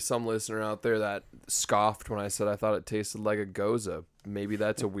 probably some listener out there that scoffed when I said I thought it tasted like a Goza. Maybe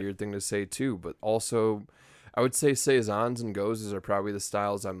that's a weird thing to say too, but also I would say Saisons and Gozas are probably the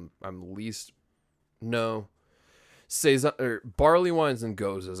styles I'm least, no, Saison or barley wines and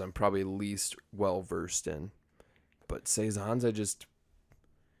Gozas I'm probably least well versed in. But Saisons,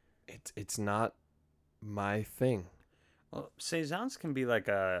 it's not my thing. Well, Saisons can be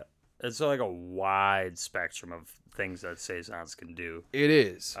it's like a wide spectrum of things that Saisons can do. It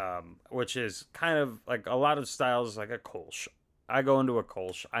is. Which is kind of like a lot of styles, like a Kolsch. I go into a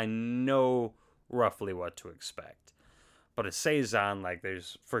Kolsch, I know roughly what to expect. But a Saison, like,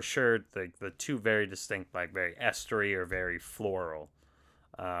 there's for sure the two very distinct, like, very estery or very floral.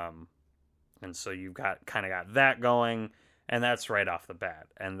 And so you've got that going, and that's right off the bat.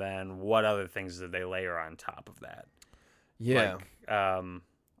 And then what other things did they layer on top of that? Yeah. Like,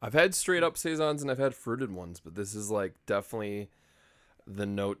 I've had straight up Saisons and I've had fruited ones, but this is like definitely the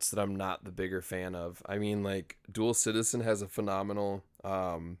notes that I'm not the bigger fan of. I mean, like, Dual Citizen has a phenomenal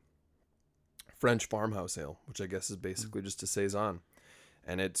French farmhouse ale, which I guess is basically just a Saison,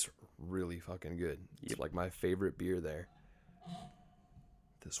 and it's really fucking good. It's like my favorite beer there.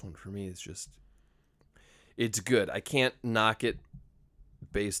 This one for me is just, it's good. I can't knock it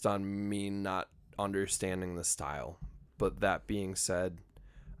based on me not understanding the style. But that being said,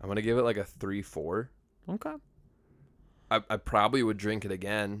 I'm going to give it like a 3-4. okay. I probably would drink it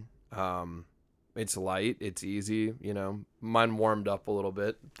again. It's light, it's easy, you know. Mine warmed up a little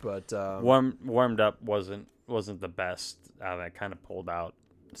bit, but Warmed up wasn't the best. I kind of pulled out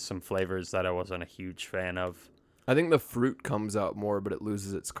some flavors that I wasn't a huge fan of. I think the fruit comes out more, but it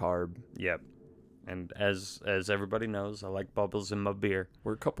loses its carb. Yep. And as everybody knows, I like bubbles in my beer.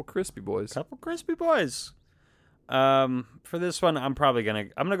 We're a couple crispy boys. Couple crispy boys. For this one, I'm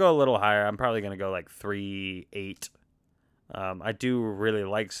gonna go a little higher. I'm probably gonna go like 3.8. I do really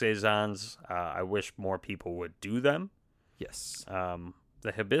like Saisons. I wish more people would do them. Yes.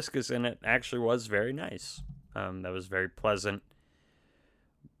 The hibiscus in it actually was very nice. That was very pleasant.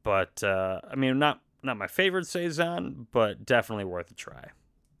 But I mean, not my favorite Saison, but definitely worth a try.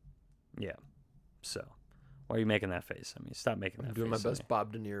 Yeah. So, why are you making that face? I mean, stop making that I'm doing face. my best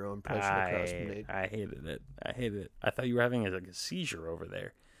Bob De Niro impression across from Nate. I hated it. I thought you were having like a seizure over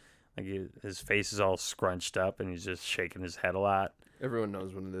there. Like his face is all scrunched up and he's just shaking his head a lot. Everyone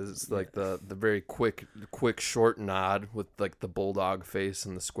knows what it is. It's like the very quick short nod with like the bulldog face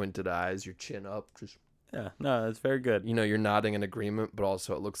and the squinted eyes, your chin up. Just, Yeah, no, it's very good. you know, you're nodding in agreement, but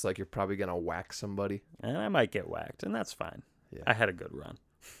also it looks like you're probably going to whack somebody. And I might get whacked, and that's fine. Yeah. I had a good run.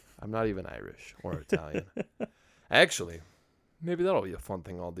 I'm not even Irish or Italian. Actually, maybe that'll be a fun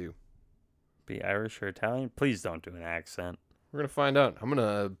thing I'll do. Be Irish or Italian? Please don't do an accent. We're going to find out.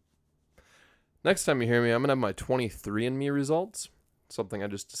 Next time you hear me, I'm going to have my 23andMe results. Something I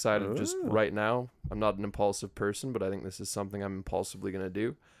just decided just right now. I'm not an impulsive person, but I think this is something I'm impulsively going to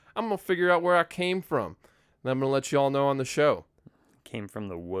do. I'm going to figure out where I came from. And I'm going to let you all know on the show. Came from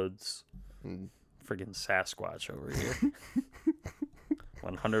the woods. Friggin' Sasquatch over here.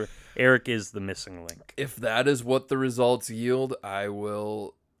 100. Eric is the missing link. If that is what the results yield, I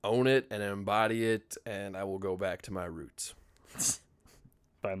will own it and embody it, and I will go back to my roots.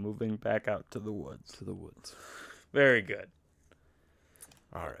 By moving back out to the woods. To the woods. Very good.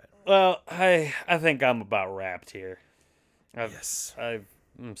 All right. Well, I think I'm about wrapped here. Yes.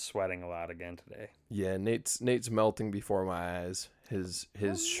 I'm sweating a lot again today. Yeah, Nate's melting before my eyes. His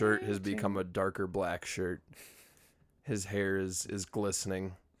shirt has become a darker black shirt. His hair is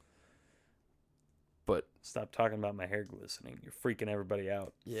glistening. But Stop talking about my hair glistening. You're freaking everybody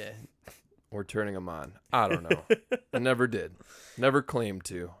out. yeah, we're turning them on. I don't know. I never did. Never claimed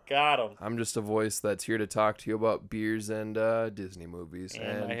to. Got him. I'm just a voice that's here to talk to you about beers and Disney movies.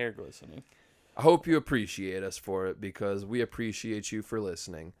 And my hair glistening. I hope you appreciate us for it, because we appreciate you for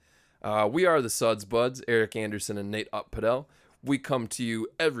listening. We are the Suds Buds, Eric Anderson and Nate Uppadell. We come to you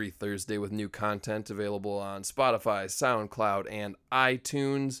every Thursday with new content available on Spotify, SoundCloud, and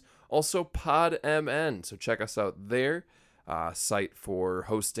iTunes. Also PodMN, so check us out there. Site for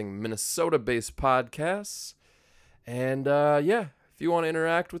hosting Minnesota-based podcasts. And if you want to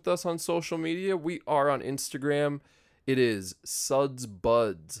interact with us on social media, we are on Instagram. It is Suds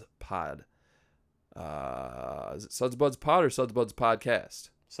Buds Pod. Is it Suds Buds Pod or Suds Buds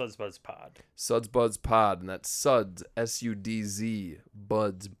Podcast? Suds Buds Pod. Suds Buds Pod, and that's Suds, S-U-D-Z,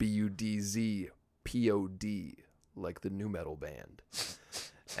 Buds, B-U-D-Z, P-O-D, like the new metal band.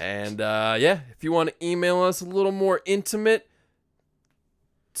 And, if you want to email us a little more intimate,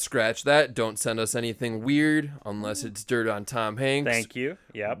 scratch that. Don't send us anything weird unless it's dirt on Tom Hanks. Thank you.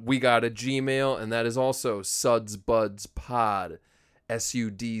 Yep. We got a Gmail, and that is also sudsbudspod,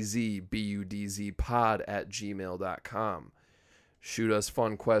 S-U-D-Z-B-U-D-Z pod @gmail.com. Shoot us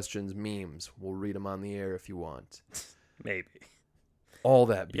fun questions, memes. We'll read them on the air if you want. Maybe. All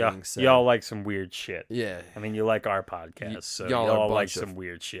that being said. Y'all like some weird shit. Yeah. I mean, you like our podcast, so y'all are a y'all like bunch of- some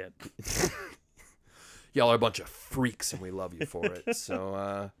weird shit. Y'all are a bunch of freaks, and we love you for it.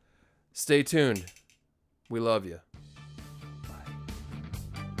 So stay tuned. We love you.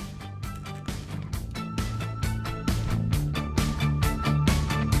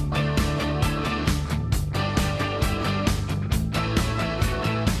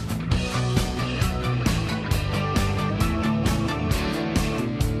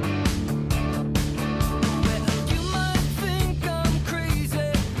 You might think I'm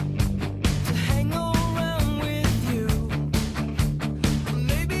crazy to hang around with you.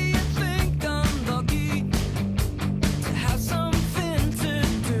 Maybe you think I'm lucky to have something to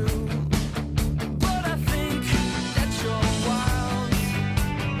do. But I think that you're wild.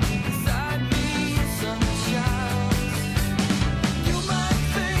 Beside me is some child. You might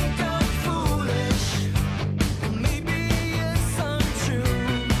think I'm foolish. Maybe it's untrue.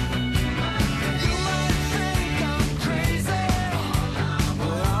 You might think I'm crazy,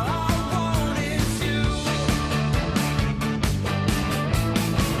 but all I want is you.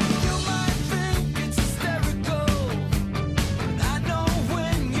 You might think it's hysterical, but I know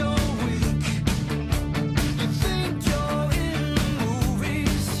when you're weak. You think you're in the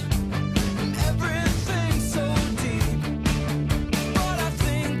movies, and everything's so deep. But I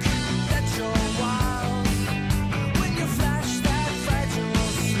think that you're wild when you flash that fragile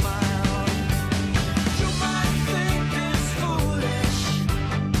smile. You might think it's foolish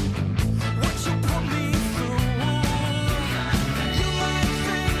what you put me through. You might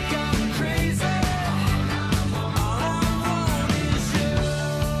think I'm crazy. All I want is you.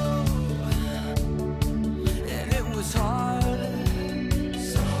 And it was hard,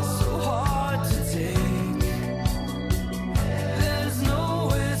 so hard to take. There's no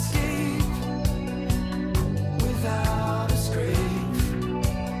escape without a scrape.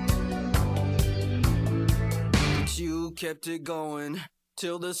 You kept it going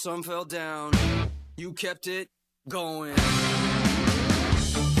till the sun fell down. You kept it going.